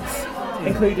strips,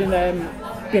 including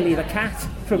Billy the Cat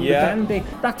from The Dandy.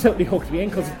 That totally hooked me in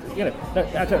because,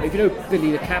 I don't know if you know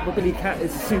Billy the Cat, but Billy the Cat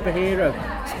is a superhero.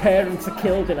 His parents are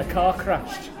killed in a car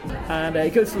crash and he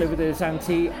goes to live with his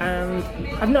auntie, and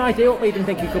I've no idea what made him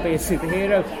think he could be a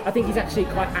superhero. I think he's actually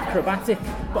quite acrobatic,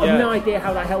 but I've no idea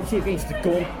how that helps you against a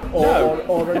gun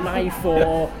or a knife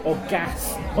or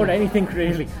gas or anything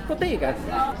really. But there you go.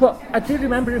 But I do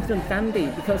remember him from The Dandy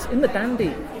because in The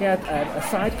Dandy he had a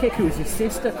sidekick who was his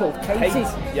sister called Katie.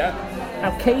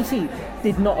 Now Katie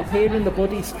did not appear in the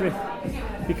Buddy strip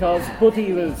because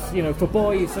Buddy was, for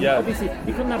boys, and obviously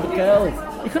you couldn't have a girl.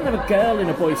 You couldn't have a girl in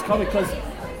a boys' comic because,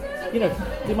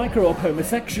 they might grow up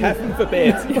homosexual. Heaven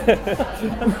forbid.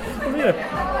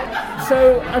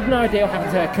 So I've no idea what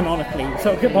happened to her canonically.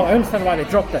 So I understand why they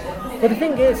dropped her. But the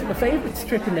thing is, my favourite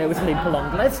strip in there was Limp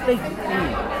Along Leslie.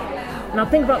 Now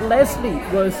the thing about Leslie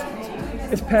was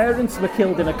his parents were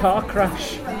killed in a car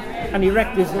crash, and he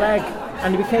wrecked his leg.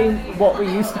 And he became what we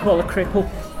used to call a cripple.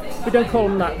 We don't call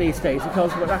him that these days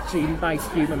because we're actually nice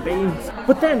human beings.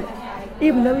 But then,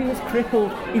 even though he was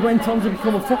crippled, he went on to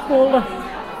become a footballer.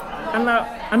 And now,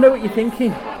 I know what you're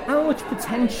thinking. How much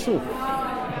potential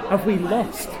have we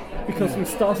lost because we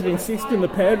started insisting the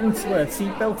parents wear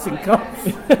seatbelts in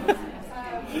cars?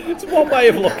 It's one way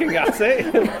of looking at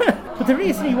it. But the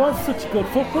reason he was such a good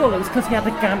footballer was because he had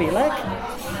a gammy leg,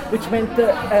 which meant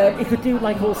that he could do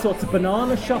like all sorts of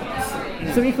banana shots.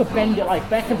 So he could bend it like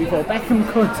Beckham before Beckham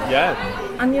could. Yeah.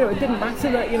 And, it didn't matter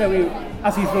that,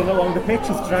 as he's running along the pitch,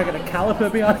 he's dragging a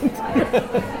caliper behind.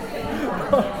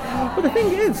 But the thing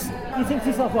is, you think to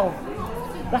yourself, well,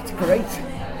 that's great.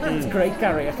 That's great,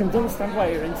 Gary. I can understand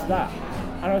why you're into that.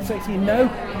 And I would say to you, no,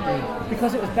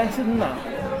 because it was better than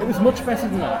that. It was much better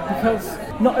than that. Because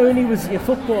not only was he a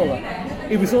footballer,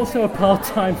 he was also a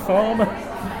part-time farmer.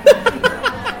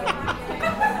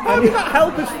 How did that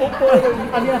help his football?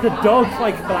 And he had a dog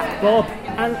like Black Bob.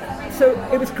 And so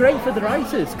it was great for the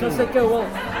writers because they'd go,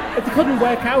 well, if they couldn't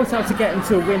work out how to get him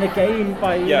to win a game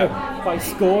by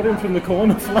scoring from the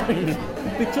corner flag,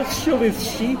 they'd just shove his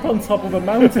sheep on top of a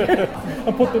mountain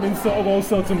and put them in sort of all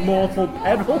sorts of mortal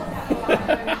peril.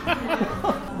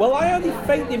 Well, I only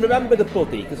faintly remember the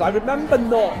Buddy because I remember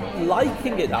not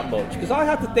liking it that much because I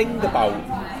had the thing about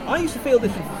I used to feel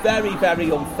this was very,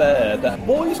 very unfair, that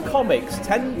boys' comics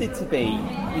tended to be,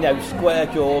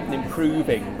 square-jawed and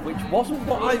improving, which wasn't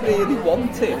what I really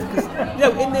wanted. Because,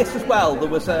 in this as well,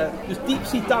 there's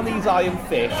Deep-Sea Danny's Iron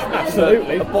Fish,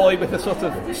 absolutely, a boy with a sort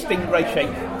of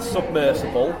stingray-shaped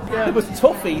submersible. Yeah. There was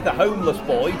Tuffy, the homeless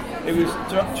boy, who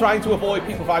was trying to avoid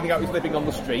people finding out he was living on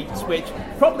the streets, which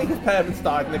probably his parents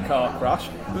died in a car crash.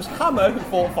 There was Hammer, who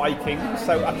fought Vikings,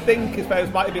 so I think his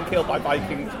parents might have been killed by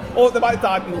Vikings, or they might have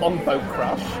died in a longboat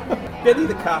crash. Billy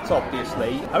the Cat,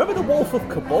 obviously. I remember the Wolf of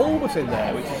Kabul was in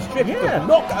there, which is a strip you could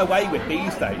not get away with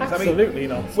these days. Absolutely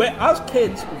not. As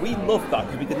kids, we loved that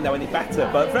because we didn't know any better.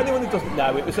 But for anyone who doesn't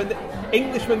know, it was an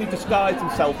Englishman who disguised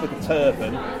himself with a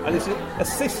turban and is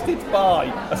assisted by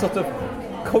a sort of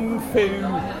kung fu,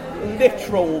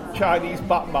 literal Chinese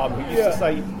Batman who used to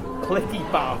say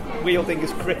clicky bat, wielding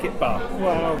his cricket bat.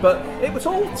 Wow. But it was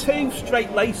all too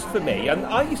straight-laced for me, and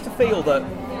I used to feel that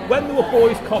when there were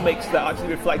boys' comics that actually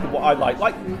reflected what I liked,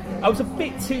 like, I was a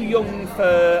bit too young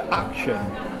for action.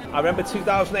 I remember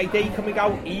 2000 AD coming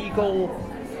out, Eagle,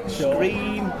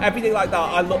 Scream, everything like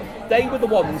that. They were the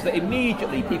ones that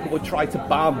immediately people would try to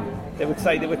ban. They would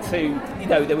say they were too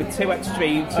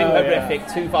extreme, too horrific,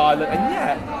 too violent, and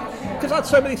yet, because I had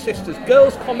so many sisters,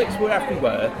 girls' comics were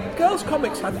everywhere. Girls'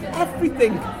 comics had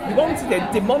everything you wanted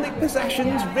in: demonic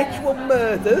possessions, ritual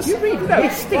murders. You read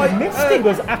Misty. Misty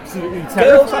was absolutely terrifying.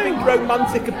 Girls having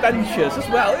romantic adventures as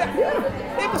well.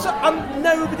 Yeah. It was, and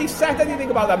nobody said anything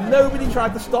about them. Nobody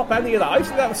tried to stop any of that. I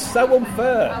think that was so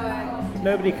unfair.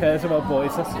 Nobody cares about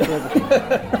boys, that's the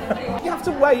trouble. You have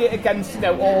to weigh it against,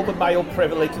 all the male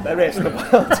privilege that there is in the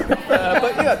world.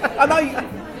 But,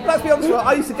 let's be honest,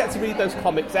 I used to get to read those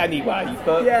comics anyway,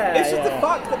 but it's just the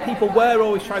fact that people were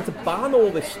always trying to ban all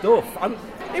this stuff. And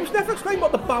it was never explained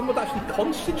what the ban would actually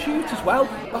constitute as well.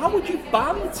 How would you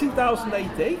ban 2000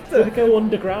 AD? Did go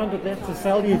underground and they had to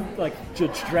sell you, like,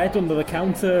 Judge Dredd under the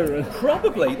counter? And...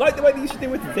 Probably, like the way they used to do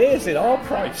with Viz in Our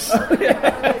Price.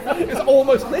 It's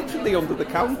almost literally under the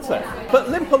counter. But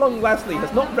Limp Along Leslie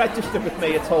has not registered with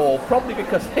me at all, probably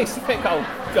because they think,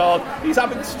 oh God, he's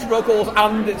having struggles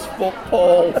and it's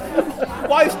football.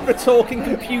 Why is there a talking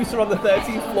computer on the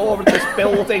 13th floor of this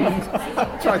building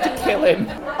trying to kill him?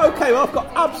 Okay, well, I've got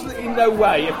absolutely no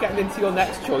way of getting into your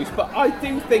next choice, but I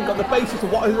do think on the basis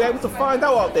of what I was able to find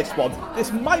out about this one,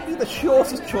 this might be the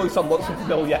shortest choice on What's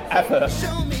Unfamiliar ever.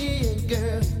 Show me a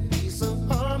girl, piece of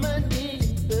harmony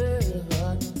in her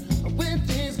heart. When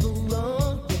things go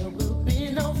wrong, there will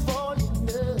be no falling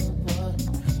apart.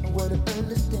 I wanna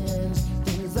understand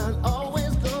things aren't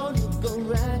always gonna go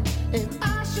right, and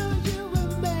I'll show you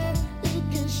a man who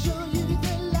can show you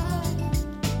the light.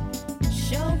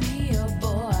 Show me a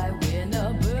boy with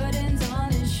no burdens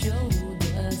on his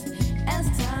shoulders. As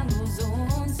time goes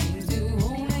on, seems to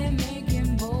only make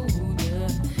him bolder.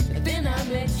 Then I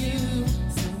met you.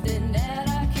 Something that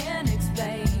I can't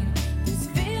explain. This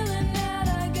feeling that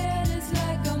I get is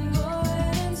like I'm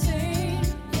going insane.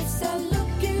 It's that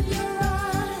look in your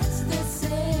eyes that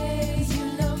says you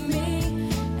love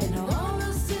me, and all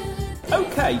the silly things.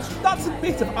 Okay, that's a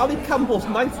bit of Ali Campbell's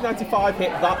 1995 hit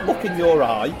That Look in Your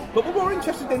Eye, but we're more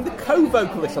interested in the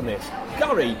co-vocalist on this.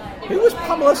 Gary, who was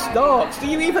Pamela Starks? Do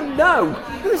you even know?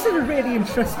 This is a really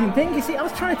interesting thing. You see, I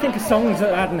was trying to think of songs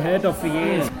that I hadn't heard of for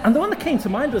years, and the one that came to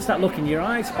mind was That Look in Your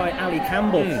Eyes by Ali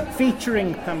Campbell,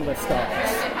 featuring Pamela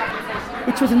Starks,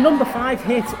 which was a number 5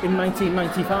 hit in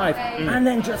 1995, and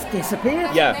then just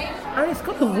disappeared. Yeah. And it's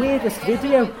got the weirdest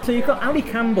video. So you've got Ali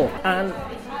Campbell, and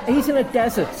he's in a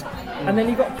desert, and then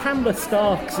you've got Pamela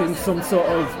Starks in some sort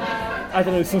of, I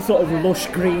don't know, some sort of lush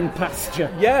green pasture.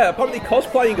 Yeah, apparently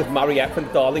cosplaying as Mariette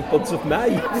from Darling Buds of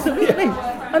May. Absolutely.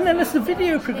 And then as the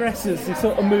video progresses, they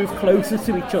sort of move closer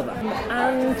to each other.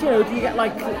 And, you get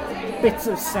like bits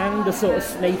of sand are sort of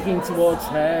snaking towards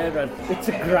her, and bits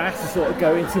of grass are sort of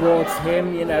going towards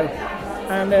him,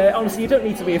 And honestly, you don't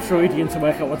need to be a Freudian to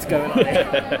work out what's going on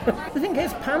here. The thing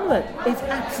is, Pamela is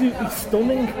absolutely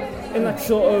stunning in that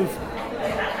sort of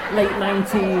late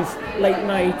 90s, late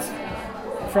night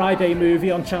Friday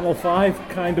movie on Channel 5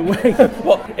 kind of way.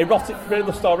 What, erotic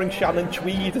thriller starring Shannon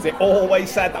Tweed, as it always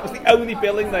said? That was the only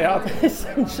billing they had.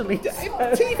 Essentially.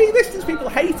 TV listings people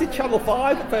hated Channel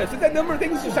 5 at first. A number of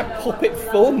things just had puppet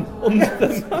fun under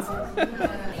them.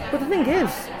 But the thing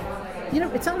is,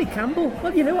 it's Ali Campbell.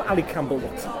 Well, you know what Ali Campbell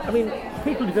was. I mean,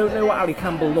 people who don't know what Ali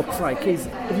Campbell looks like is,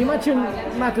 if you imagine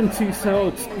Madame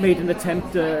Tussauds made an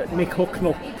attempt at Nick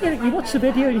Hucknall, you watch the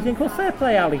video and you think, well, fair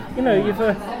play, Ali.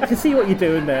 I can see what you're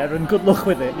doing there, and good luck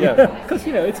with it. Yeah. Because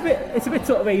it's a bit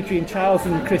sort of Adrian Chiles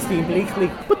and Christine Bleakley.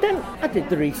 But then I did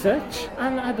the research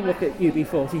and I had a look at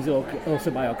UB40's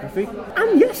autobiography,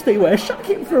 and yes, they were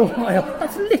shagging for a while.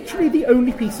 That's literally the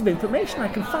only piece of information I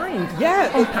can find.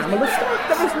 Yeah, on Pamela Stark.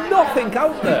 There was nothing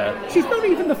out there. She's not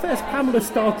even the first Pamela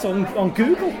Starks on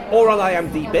Google Or on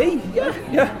IMDb.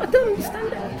 Yeah. I don't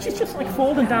understand it. She's just like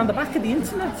falling down the back of the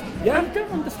internet. Yeah. I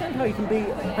don't understand how you can be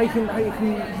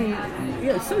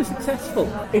so successful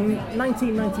in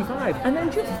 1995 and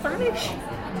then just vanish.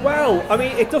 Well, I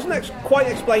mean, it doesn't quite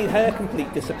explain her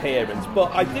complete disappearance,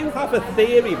 but I do have a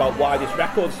theory about why this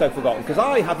record's so forgotten, because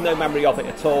I had no memory of it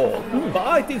at all. But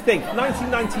I do think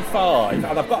 1995,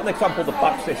 and I've got an example that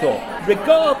backs this up,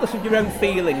 regardless of your own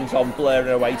feelings on Blur and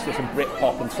Oasis and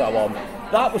Britpop and so on,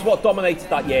 that was what dominated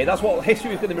that year. That's what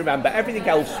history is going to remember. Everything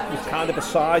else was kind of a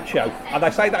sideshow. And I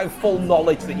say that in full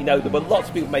knowledge that there were lots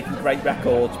of people making great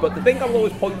records. But the thing I will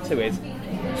always point to is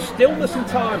Stillness in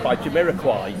Time by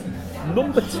Jamiroquai.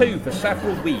 Number 2 for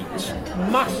several weeks,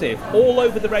 massive, all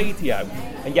over the radio,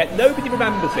 and yet nobody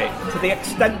remembers it, to the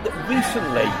extent that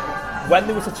recently, when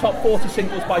there was a top 40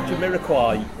 singles by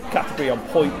Jamiroquai category on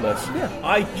Pointless,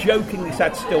 I jokingly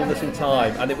said Stillness in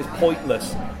Time, and it was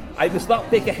Pointless. It was that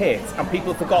big a hit, and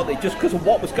people forgot it just because of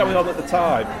what was going on at the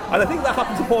time. And I think that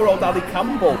happened to poor old Ali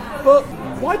Campbell. But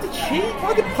why did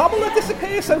Pamela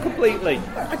disappear so completely?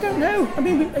 I don't know. I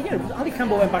mean, Ali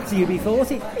Campbell went back to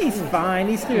UB40. He's fine.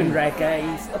 He's doing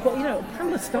reggae. But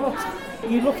Pamela Starks.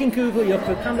 You look in Google, you look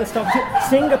for Pamela Starks.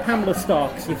 Sing a Pamela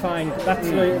Starks. You find that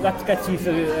gets you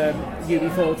to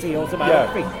UB40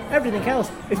 automatically. Yeah. Everything else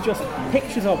is just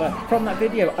pictures of her from that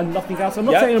video and nothing else. I'm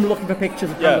not saying I'm looking for pictures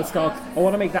of Pamela Starks. I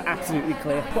want to make that absolutely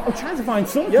clear. But I'm trying to find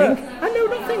something. I know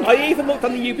nothing. I even looked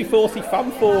on the UB40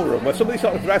 fan forum where somebody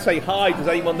sort of addressed, say, hi, does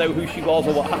anyone know who she was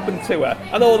or what happened to her?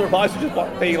 And all the replies were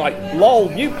just being like, lol,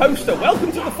 new poster,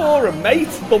 welcome to the forum, mate,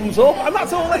 thumbs up. And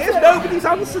that's all it is. Nobody's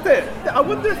answered it. I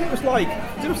wonder if it was like,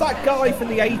 there was that guy from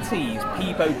the 80s,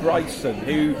 Peebo Bryson,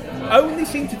 who only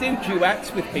seemed to do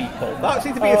duets with people. That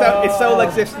seemed to be his sole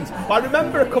existence. I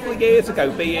remember a couple of years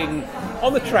ago being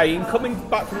on the train, coming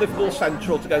back from Liverpool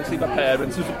Central to go and see my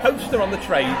parents. There was a poster on the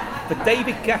train for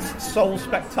David Guest's Soul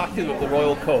Spectacular at the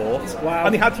Royal Court. Wow.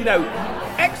 And he had,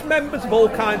 ex-members of all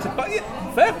kinds of...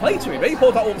 fair play to him. He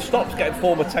pulled out all the stops getting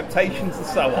Former Temptations and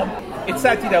so on. It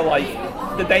said,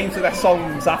 the names of their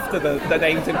songs after the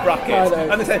names in brackets.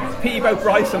 And it said Peebo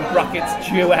Bryson brackets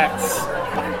duets.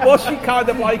 Was she kind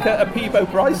of like a Peebo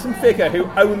Bryson figure who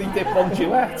only did one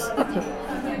duet?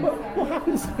 What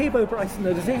happens to Peebo Bryson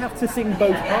though? Does he have to sing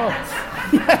both parts?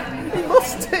 Yeah, he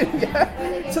must do,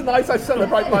 yeah. Tonight I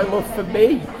celebrate my love for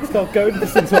me. Stop going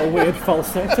this into a weird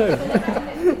falsetto.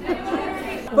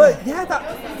 But yeah,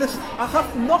 I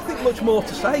have nothing much more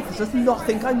to say because there's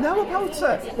nothing I know about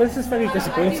her. Well, this is very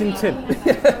disappointing, Tim.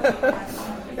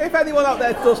 If anyone out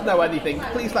there does know anything,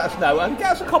 please let us know and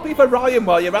get us a copy of Orion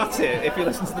while you're at it if you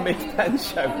listen to the Mick Penn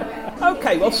Show.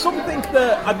 Okay, well, something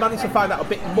that I managed to find out a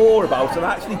bit more about and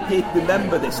I actually did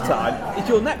remember this time is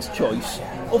your next choice.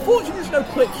 Unfortunately, there's no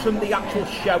clips from the actual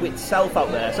show itself out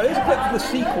there, so here's a clip from the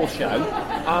sequel show,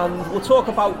 and we'll talk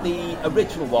about the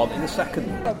original one in a second.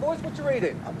 Hey boys, what you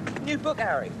reading? New book,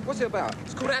 Harry. What's it about?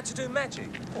 It's called How to Do Magic.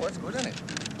 Oh, that's good, isn't it?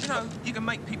 Do you know, you can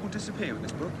make people disappear with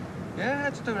this book. Yeah, how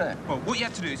to do that? Well, what you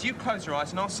have to do is you close your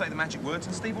eyes and I'll say the magic words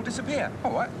and Steve will disappear.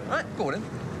 All right, go on then.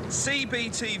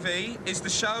 CBTV is the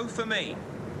show for me.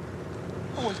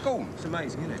 Oh, it's cool. It's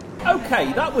amazing, isn't it?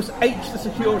 Okay, that was H the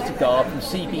Security Guard from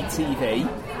CBTV.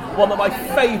 One of my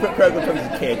favourite programmes when I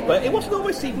was a kid, but it wasn't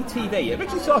always CBTV. It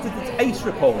originally started as Ace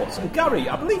Reports, and Gary,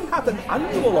 I believe, had an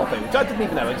annual of it, which I didn't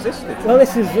even know existed. Well,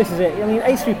 this is it. I mean,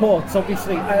 Ace Reports,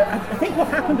 obviously. I think what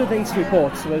happened with Ace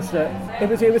Reports was that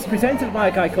it was presented by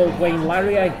a guy called Wayne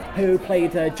Larrier, who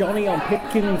played Johnny on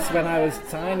Pipkins when I was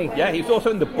tiny. Yeah, he was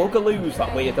also in the Boogaloos,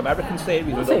 that weird American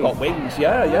series with all got wings.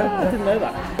 Yeah. I didn't know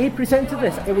that. He presented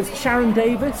this. It was Sharon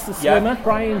Davis, the swimmer,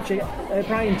 Brian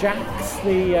Jacks,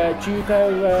 the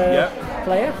judo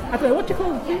player. I don't know, what do you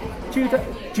call him?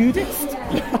 Judist?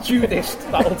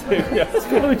 Judist, that'll do, yeah. Let's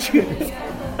call him a Judist.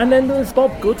 And then there was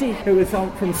Bob Goody, who was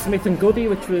on from Smith and Goody,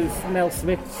 which was Mel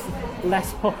Smith's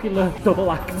less popular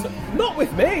double act. Not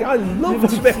with me. I love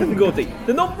Smith and Goody.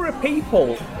 The number of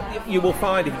people you will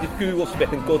find if you just Google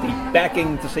Smith and Goody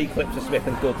begging to see clips of Smith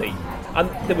and Goody And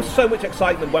there was so much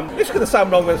excitement when, this is going to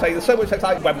sound wrong when I say there's so much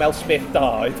excitement when Mel Smith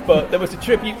died, but there was a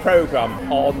tribute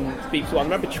programme on BBC One.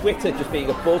 I remember Twitter just being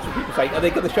a buzz with people saying, are they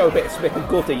going to show a bit of Smith and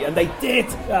Goody? And they did!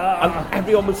 And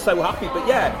everyone was so happy. But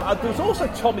yeah, there was also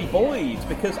Tommy Boyd,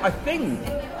 because I think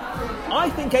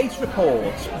Ace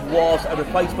Report was a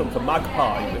replacement for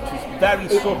Magpie, which was very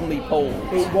suddenly pulled.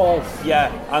 It was.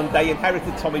 Yeah, and they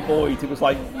inherited Tommy Boyd, who was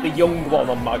like the young one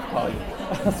on Magpie.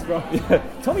 That's right. Yeah.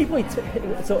 Tommy Boyd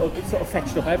sort of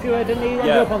fetched up everywhere, didn't he? Ended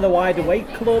up on the Wide Awake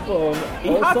Club. Or he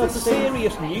had a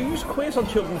serious news quiz on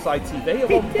Children's ITV at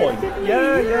one point.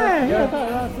 Yeah.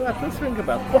 That does ring a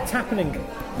bell. What's happening?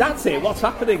 That's it. What's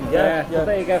happening? Yeah. Well,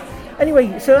 there you go.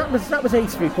 Anyway, so that was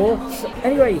Ace Reports.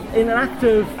 Anyway, in an act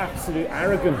of absolute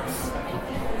arrogance,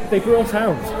 they brought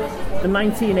out the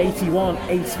 1981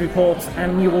 Ace Reports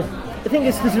Annual. The thing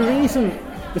is, there's a reason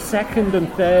the second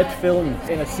and third films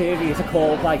in a series are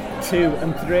called like 2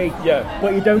 and 3. Yeah.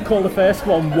 But you don't call the first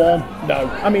one 1. No.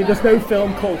 I mean, there's no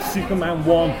film called Superman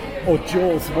 1 or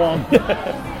Jaws 1.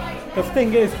 The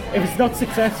thing is, if it's not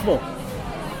successful,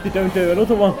 they don't do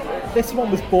another one. This one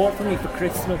was bought for me for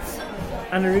Christmas,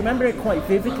 and I remember it quite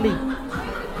vividly.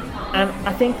 And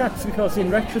I think that's because, in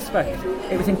retrospect,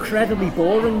 it was incredibly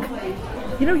boring.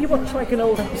 You know, you watch like an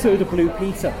old episode of Blue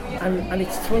Peter, and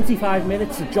it's 25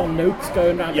 minutes of John Noakes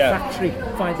going around the factory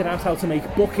finding out how to make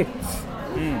buckets.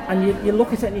 And you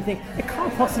look at it and you think, it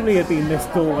can't possibly have been this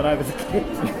dull when I was a kid.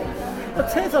 But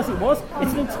it turns out it was.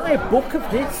 It's an entire book of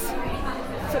this.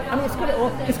 So, I mean,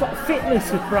 it's got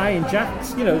fitness with Brian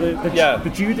Jacks, you know, the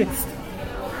judist.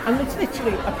 And it's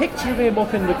literally a picture of him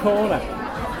up in the corner,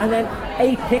 and then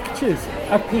 8 pictures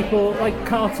of people, like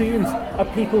cartoons,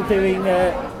 of people doing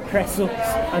press-ups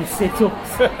and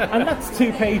sit-ups. And that's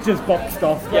 2 pages boxed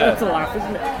off. That's a laugh,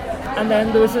 isn't it? And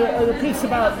then there was a piece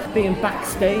about being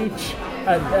backstage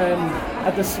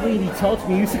at the Sweeney Todd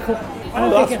musical.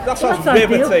 That sounds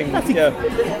riveting.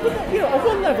 You know, on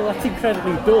one level, that's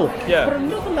incredibly dull. Yeah. But on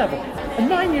another level, a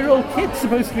 9-year-old kid's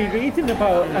supposed to be reading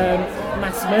about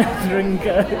mass murdering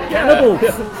cannibals.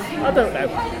 I don't know.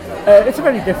 It's a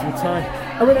very different time.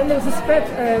 I mean, and there was a spread.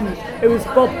 It was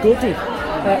Bob Goody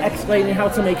explaining how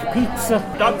to make a pizza.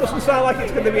 That doesn't sound like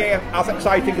it's going to be as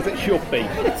exciting as it should be.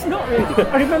 Well, it's not really.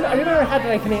 I remember I had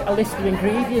like a list of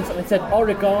ingredients, and it said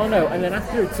oregano, and then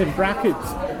after it's in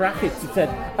brackets it said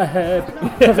a herb,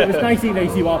 because it was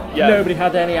 1981. Nobody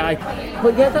had any idea.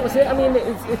 But yeah, that was it. I mean,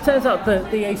 it turns out that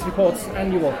the Ace Reports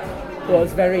Annual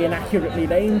was very inaccurately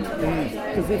named,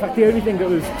 because in fact the only thing that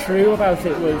was true about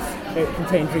it was it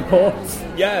contained reports.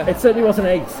 Yeah. It certainly wasn't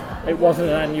Ace. It wasn't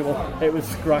an annual. It was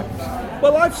scrapped.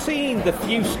 Well, I've seen the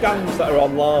few scans that are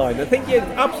online. I think you're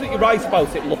absolutely right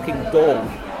about it looking dull,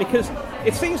 because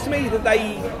it seems to me that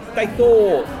they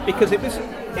thought, because it was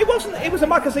a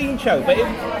magazine show, but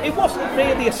it wasn't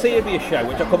really a serious show,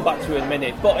 which I'll come back to in a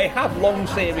minute, but it had long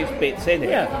serious bits in it.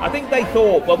 Yeah. I think they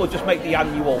thought, well, we'll just make the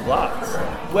annual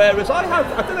that. Whereas I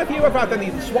don't know if you ever had any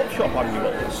of the Swap Shop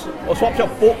annuals, or Swap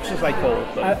Shop books as they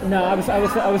called them. No, I was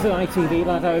an ITV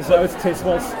lad. I was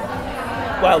Tiswas.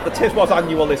 Well, the Tiswas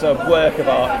Annual is a work of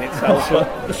art in itself,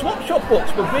 but the Swap Shop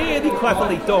books were really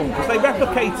cleverly done, because they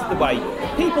replicated the way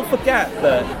people forget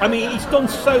that. I mean, he's done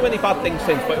so many bad things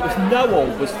since, but it was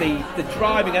Noel was the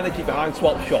driving energy behind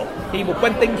Swap Shop. He would,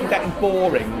 when things were getting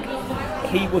boring,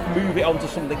 he would move it onto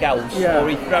something else, or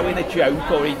he'd throw in a joke,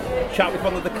 or he'd chat with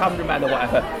one of the cameramen or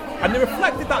whatever. And they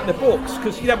reflected that in the books,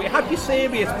 because, you know, it had your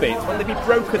serious bits, but they'd be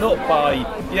broken up by,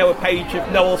 you know, a page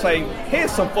of Noel saying,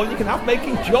 here's some fun you can have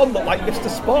making John look like Mr.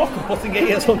 Spock and putting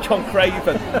ears on John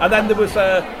Craven. And then there was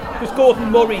because Gordon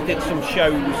Murray did some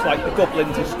shows like the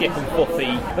Goblins of Skip and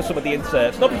Buffy for some of the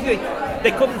inserts. And obviously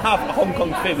they couldn't have a Hong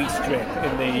Kong Philly strip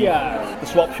in the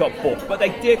Swap Shop book, but they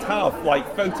did have,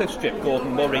 like, photo strip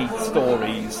Gordon Murray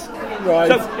stories. Right.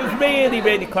 So it was really,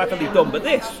 really cleverly done, but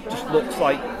this just looks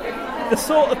like the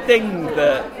sort of thing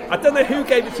that, I don't know who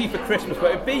gave it to you for Christmas,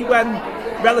 but it'd be when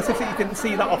relatives that you didn't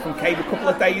see that often came a couple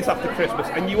of days after Christmas,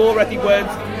 and you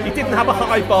didn't have a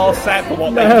high bar set for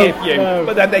what they give you,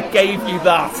 but then they gave you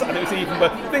that, and it was even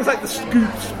worse. Things like the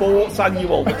Scoop Sports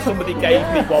Annual that somebody gave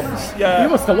me once. Yeah. You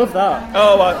must have loved that.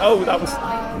 Oh, that was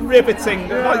riveting.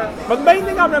 But the main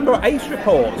thing I remember about Ace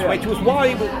Reports, which was why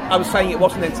I was saying it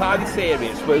wasn't entirely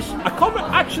serious, was I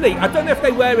don't know if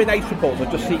they were in Ace Reports or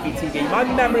just CBTV. My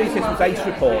memory is this was Ace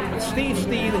Reports, but Steve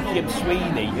Steele and Jim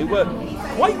Sweeney, who were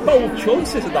quite bold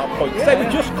choices at that point, because they were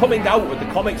just coming out with the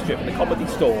comic strip in the Comedy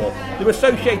Store. They were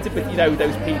associated with, you know,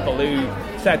 those people who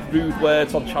said rude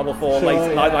words on Channel 4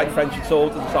 late night, like French and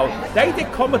Swords and so on. They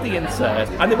did comedy inserts,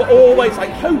 and they were always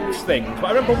like hoax things. But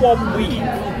I remember one week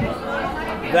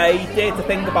they did the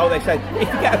thing about, they said, if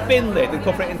you get a bin lid and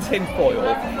cover it in tin foil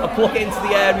and plug it into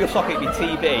the aerial socket of your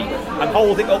TV and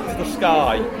hold it up to the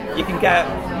sky, you can get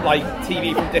like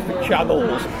TV from different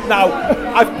channels. Now,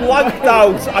 I've blanked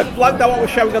out what was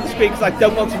showing on the screen because I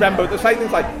don't want to remember. They're saying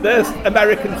things like, there's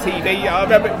American TV, I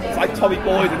remember it's like Tommy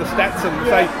Boyd and the Stetsons,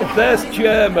 say, there's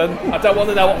German, I don't want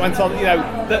to know what went on, you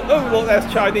know, oh look,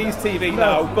 there's Chinese TV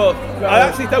now, but I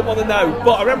actually don't want to know.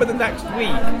 But I remember the next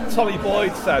week, Tommy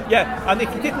Boyd said, yeah, and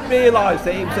if you didn't realise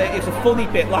that it was a funny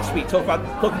bit last week, talking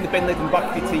about plugging the bin lid in the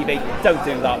back of your TV, don't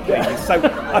do that, please. So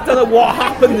I don't know what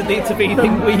happened in the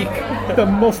intervening week. There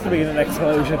must have been an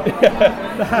explosion.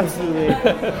 Absolutely.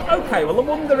 Okay, well, I'm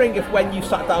wondering if when you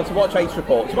sat down to watch Ace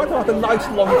Report, you might have had a nice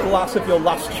long glass of your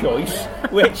last choice,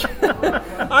 which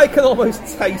I can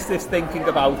almost taste this thinking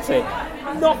about it.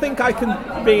 Nothing I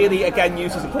can really, again,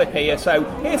 use as a clip here, so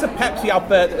here's a Pepsi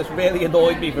advert that has really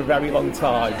annoyed me for a very long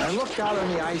time. I looked out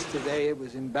on the ice today, it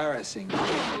was embarrassing.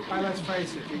 Why, let's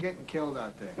face it, you're getting killed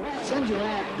out there. Send your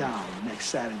act down next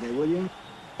Saturday, will you?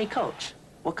 Hey, Coach,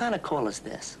 what kind of call is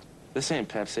this? This ain't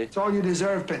Pepsi. It's all you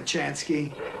deserve,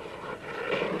 Penchansky.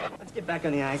 Let's get back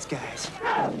on the ice, guys.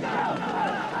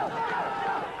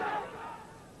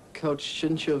 Coach,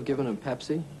 shouldn't you have given him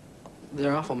Pepsi?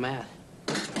 They're awful mad.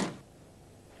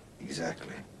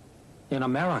 Exactly. In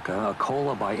America, a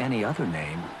cola by any other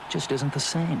name just isn't the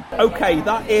same. Okay,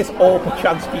 that is all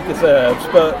Penchansky deserves,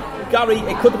 but Gary,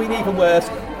 it could have been even worse,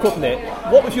 couldn't it?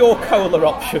 What was your cola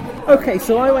option? Okay,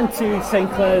 so I went to St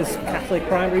Clair's Catholic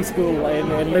Primary School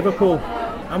in Liverpool,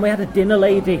 and we had a dinner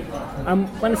lady.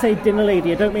 When I say dinner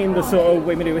lady, I don't mean the sort of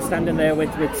women who were standing there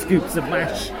with scoops of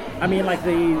mash. I mean like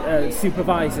the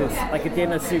supervisors, like a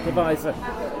dinner supervisor.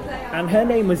 And her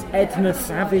name was Edna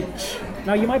Savage.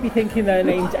 Now, you might be thinking they're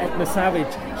named Edna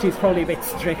Savage. She's probably a bit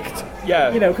strict.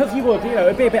 Yeah. You know, because you would, you know,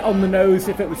 it'd be a bit on the nose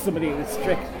if it was somebody who was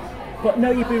strict. But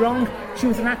no, you'd be wrong. She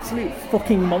was an absolute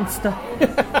fucking monster.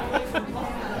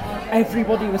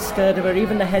 Everybody was scared of her,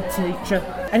 even the head teacher.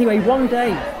 Anyway, one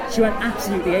day, she went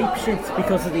absolutely apeshit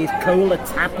because of these cola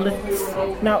tablets.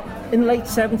 Now, in the late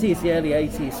 70s, the early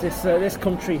 80s, this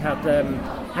country had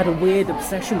a weird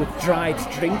obsession with dried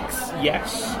drinks.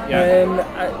 Yes.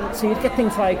 Yeah. So you'd get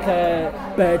things like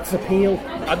Bird's Appeal.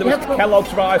 And there was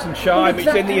Kellogg's Rise and Shine, which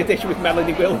is in the edition with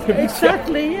Melanie Williams.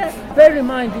 Exactly, yeah. Bear in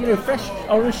mind, you know, fresh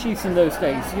orange juice in those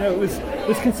days, you know, it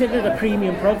was considered a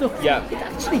premium product. Yeah. You'd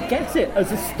actually get it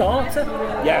as a starter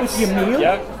yes. with your meal.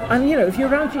 Yeah. And, you know, if you're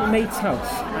around at your mate's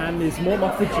house and his mum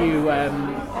offered you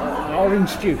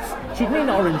orange juice, she'd mean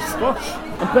orange squash.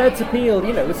 And Bird's Appeal,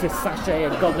 you know, was this sachet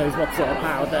and God knows what sort of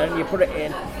powder, and you put it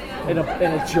in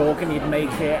a jug and you'd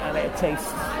make it, and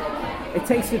it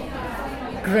tasted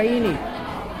grainy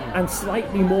and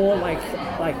slightly more like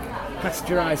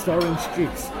pasteurised orange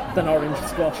juice than orange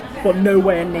squash, but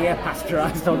nowhere near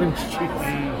pasteurised orange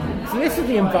juice. So this is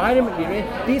the environment you're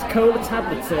in. These cola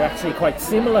tablets are actually quite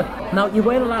similar. Now, you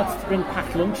weren't allowed to bring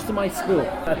packed lunch to my school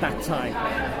at that time,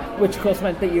 which of course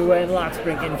meant that you weren't allowed to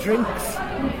bring in drinks.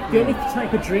 The only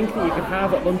type of drink that you could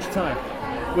have at lunchtime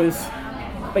was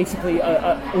basically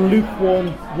a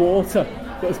lukewarm water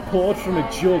that was poured from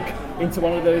a jug into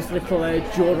one of those little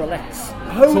Duralex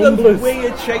tumblers. Those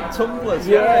weird shaped tumblers.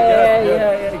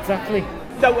 Yeah, exactly.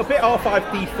 No, a bit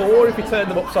R5D4 if you turn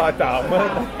them upside down,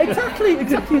 weren't they? Exactly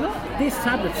that. These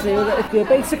tablets, they're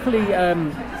basically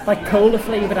like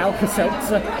cola-flavoured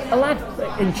Alka-Seltzer. A lad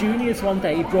in juniors one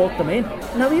day, he brought them in.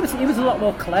 Now, he was a lot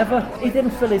more clever. He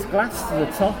didn't fill his glass to the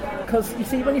top. Because, you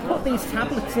see, when you put these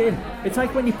tablets in, it's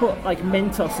like when you put, like,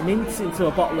 Mentos mints into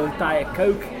a bottle of Diet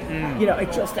Coke. You know,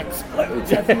 it just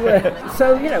explodes everywhere.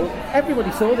 So, you know,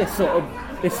 everybody saw this sort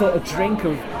of drink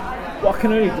of what I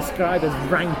can only describe as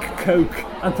rank Coke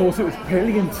and thought it was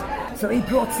brilliant. So he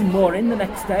brought some more in the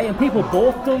next day, and people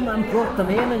bought them and brought them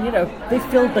in, and, you know, they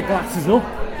filled the glasses up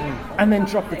and then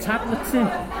dropped the tablets in.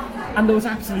 And there was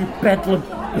absolute bedlam.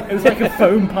 It was like a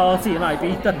foam party in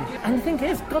Ibiza. And the thing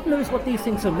is, God knows what these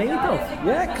things are made of.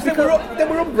 Yeah, because they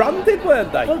were unbranded,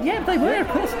 weren't they? Well, yeah, they were, of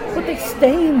course. But they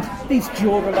stained these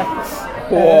Duralex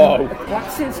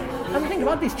glasses. And the thing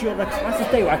about these Duralex glasses,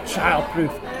 they were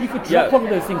childproof. You could drop one of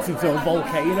those things into a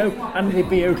volcano and they'd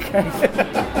be okay.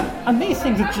 And these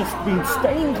things had just been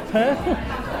stained purple.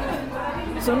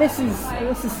 So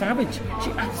Mrs. Savage,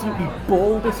 she absolutely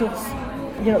bawled at us.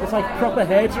 You know, it was like proper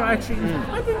hairdryer treatment.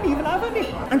 I didn't even have any.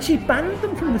 And she banned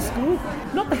them from the school.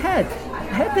 Not the head.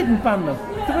 The head didn't ban them.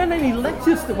 There weren't any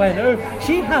lectures that went over.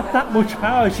 She had that much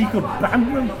power, she could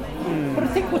ban them. But I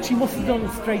think what she must have done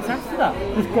straight after that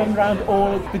was gone around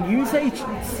all of the news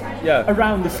agents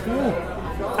around the school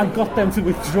and got them to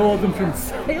withdraw them from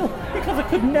sale because I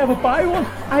could never buy one.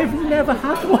 I've never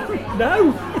had one.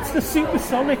 No, it's the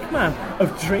Supersonic, man,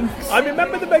 of drinks. I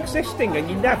remember them existing, and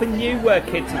you never knew where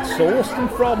kids had sourced them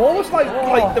from. Almost like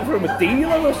they're from a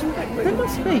dealer or something. They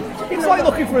must be. It's like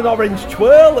looking for an orange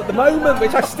twirl at the moment,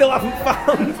 which I still haven't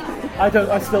found.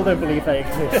 I still don't believe they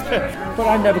exist. But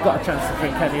I never got a chance to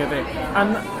drink any of it.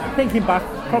 And thinking back,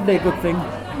 probably a good thing.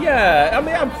 Yeah, I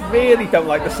mean, I really don't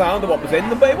like the sound of what was in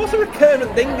them, but it was a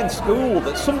recurrent thing in school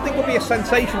that something would be a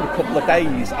sensation for a couple of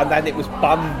days and then it was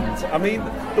banned. I mean,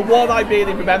 the one I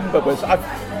really remember was,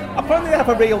 apparently they have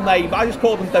a real name, I just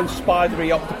call them those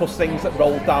spidery octopus things that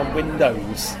roll down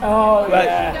windows. Oh,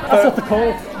 yeah. That's what they're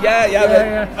called.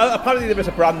 Yeah. Apparently there was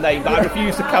a brand name, but I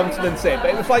refused to countenance it, but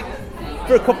it was like,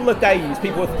 for a couple of days,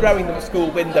 people were throwing them at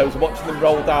school windows and watching them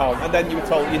roll down, and then you were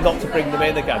told you're not to bring them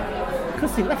in again.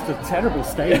 Because he left a terrible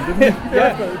stain, didn't he?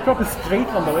 Yeah. A proper streak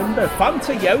on the window.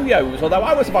 Fanta yo-yos, although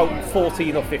I was about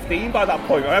 14 or 15 by that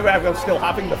point. I remember everyone still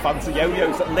having the Fanta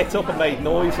yo-yos that lit up and made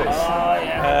noises. Oh,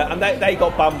 yeah. And they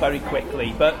got banned very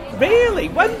quickly. But really,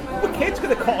 when were kids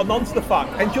going to cotton on to the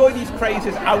fact, enjoy these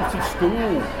crazes out of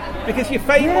school? Because your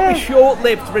fame will be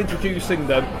short-lived for introducing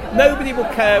them. Nobody will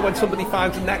care when somebody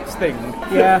finds the next thing.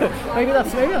 Yeah, maybe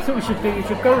that's what we should do. We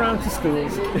should go around to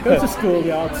schools, go to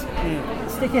schoolyards,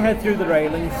 stick your head through the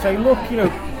railings, say, look, you know...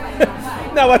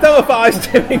 No, I don't advise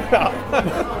doing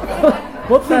that.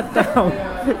 Put that down.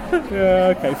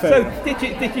 Yeah, okay, fair. So,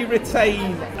 did you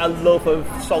retain a love of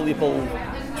soluble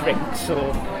drinks,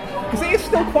 or... Because it is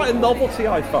still quite a novelty,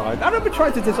 I find. I remember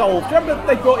trying to dissolve. Do you remember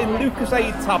they brought in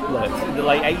Lucozade tablets in the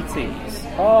late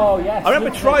 80s? Oh, yes. I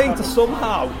remember trying to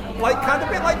somehow, like, kind of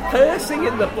a bit like Percy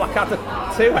in the Blackadder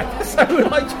 2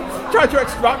 episode, like, trying to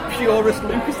extract purest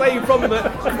Lucozade from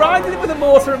them, grinding it with a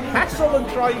mortar and pestle and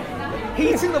trying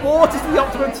heating the water to the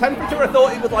optimum temperature. I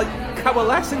thought it would, like,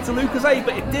 coalesce into Lucozade,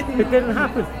 but it didn't. It didn't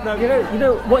happen. No. You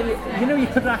know what? You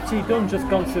could have actually done, just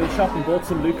gone to the shop and bought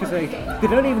some Lucozade. They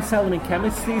don't even sell them in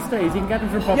chemists these days. You can get them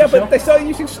from proper shops. Yeah, but they started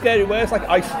using scary words like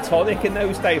isotonic in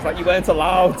those days. Like, you weren't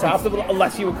allowed to have them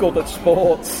unless you were good at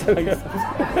sports. How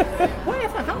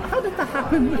did that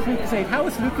happen with Lucozade? How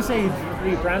was Lucozade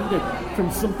rebranded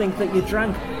from something that you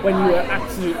drank when you were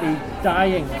absolutely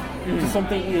dying to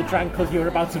something you drank because you were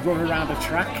about to run around a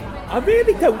track? I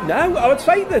really don't know. I would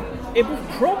say that it was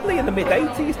probably in the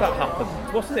mid-80s that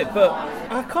happened, wasn't it? But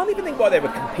I can't even think what they were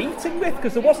competing with,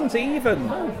 because there wasn't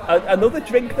even another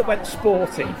drink that went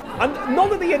sporty. And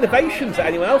none of the innovations that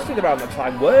anyone else did around that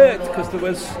time worked, because there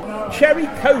was... Cherry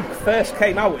Coke first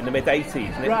came out in the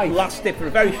mid-80s, and it lasted for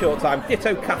a very short time.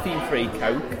 Ditto caffeine-free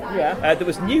Coke. Yeah. There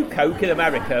was New Coke in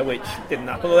America, which didn't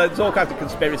happen. Although there's all kinds of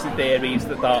conspiracy theories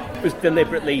that was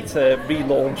deliberately to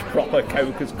relaunch proper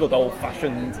Coke as good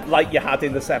old-fashioned, like you had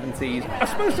in the 70s. I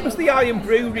suppose there was the Iron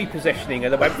Brew repositioning,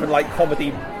 and they went from like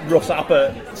comedy Russ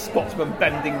Abbott, Scotsman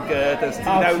bending girders to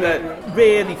the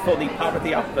really funny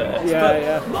parody adverts.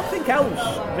 But nothing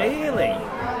else really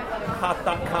had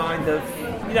that kind of,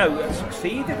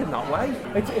 succeeded in that way.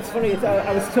 It's funny.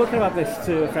 I was talking about this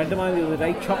to a friend of mine the other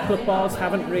day. Chocolate bars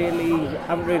haven't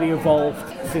really evolved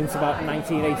since about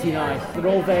 1989. They're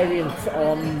all variants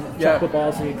on chocolate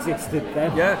bars that existed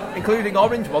then. Yeah, including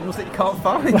orange ones that you can't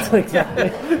find. Well, exactly.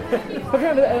 But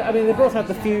I mean, they brought out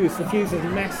the Fuse. The Fuse was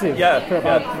massive for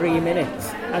about 3 minutes,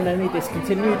 and then they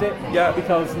discontinued it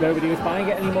because nobody was buying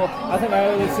it anymore. I think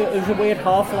it was a weird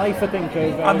half-life, I think,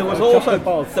 of and there was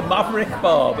also the Maverick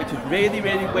bar, which is really,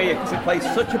 really weird because it plays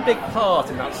such a big part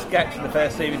in that sketch in the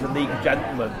first series of League of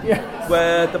Gentlemen,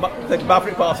 where the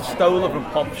Maverick bars are stolen from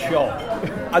Pop's shop.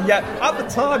 And yet, at the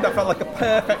time, that felt like a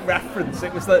perfect reference.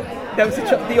 It was the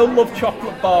unloved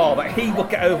chocolate bar that he would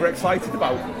get overexcited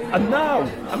about. And now,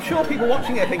 I'm sure people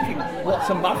watching it are thinking, what's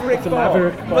a Maverick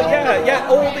bar? But yeah,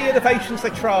 all the innovations they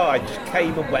tried just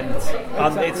came and went.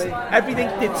 Exactly. And everything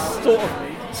did sort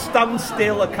of stand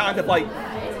still and kind of like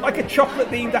a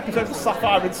chocolate-themed episode of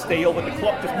Sapphire and Steel with the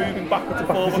clock just moving backwards and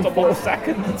forwards on 1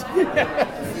 second.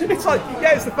 It's like,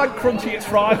 it's the thank crunchy it's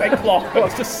Friday clock, but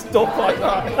it's just stuck like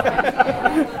that.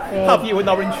 Have you an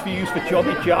orange fuse for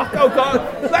Johnny Jack? Oh God,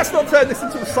 let's not turn this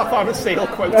into a Sapphire and Steel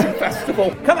quoting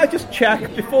festival. Can I just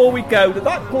check before we go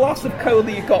that glass of cola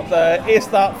you got there, is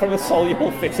that from a soluble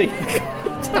fizzy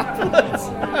tablet?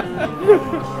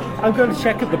 I'm going to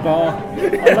check at the bar.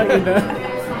 I'll let you know.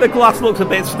 The glass looks a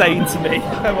bit stained to me.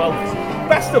 Oh well.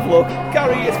 Best of luck.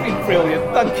 Gary, it's been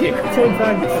brilliant. Thank you. Tim,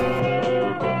 thanks.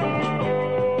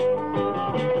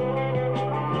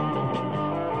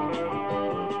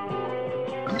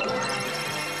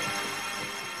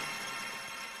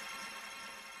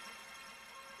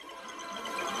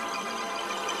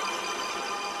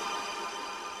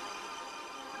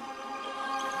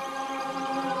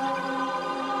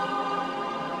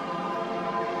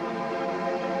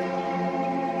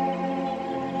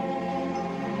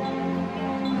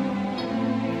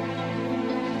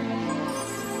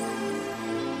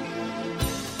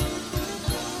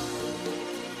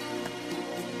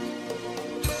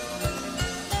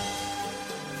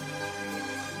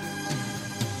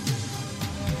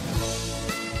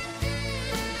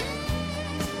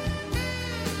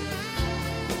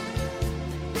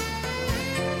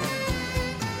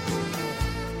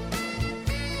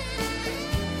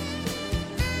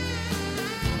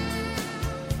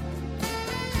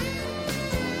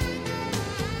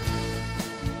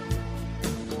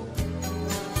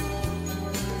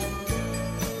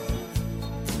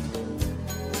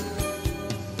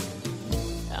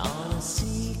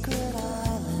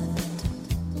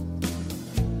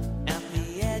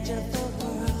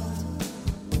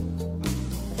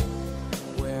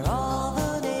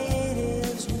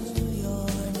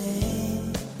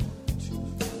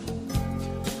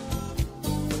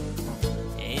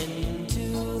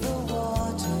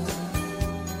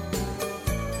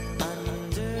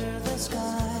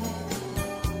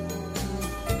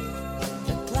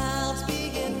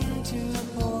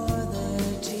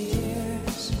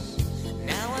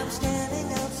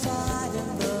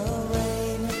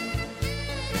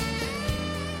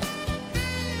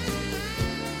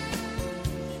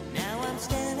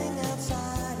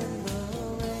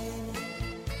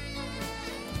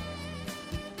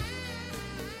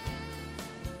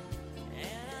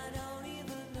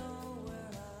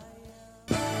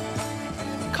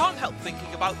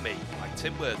 Thinking About Me by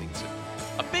Tim Worthington.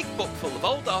 A big book full of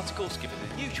old articles giving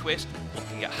a new twist,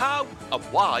 looking at how and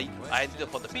why I ended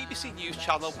up on the BBC News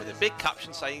channel with a big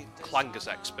caption saying Clangers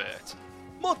Expert.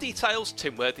 More details,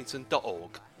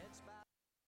 timworthington.org.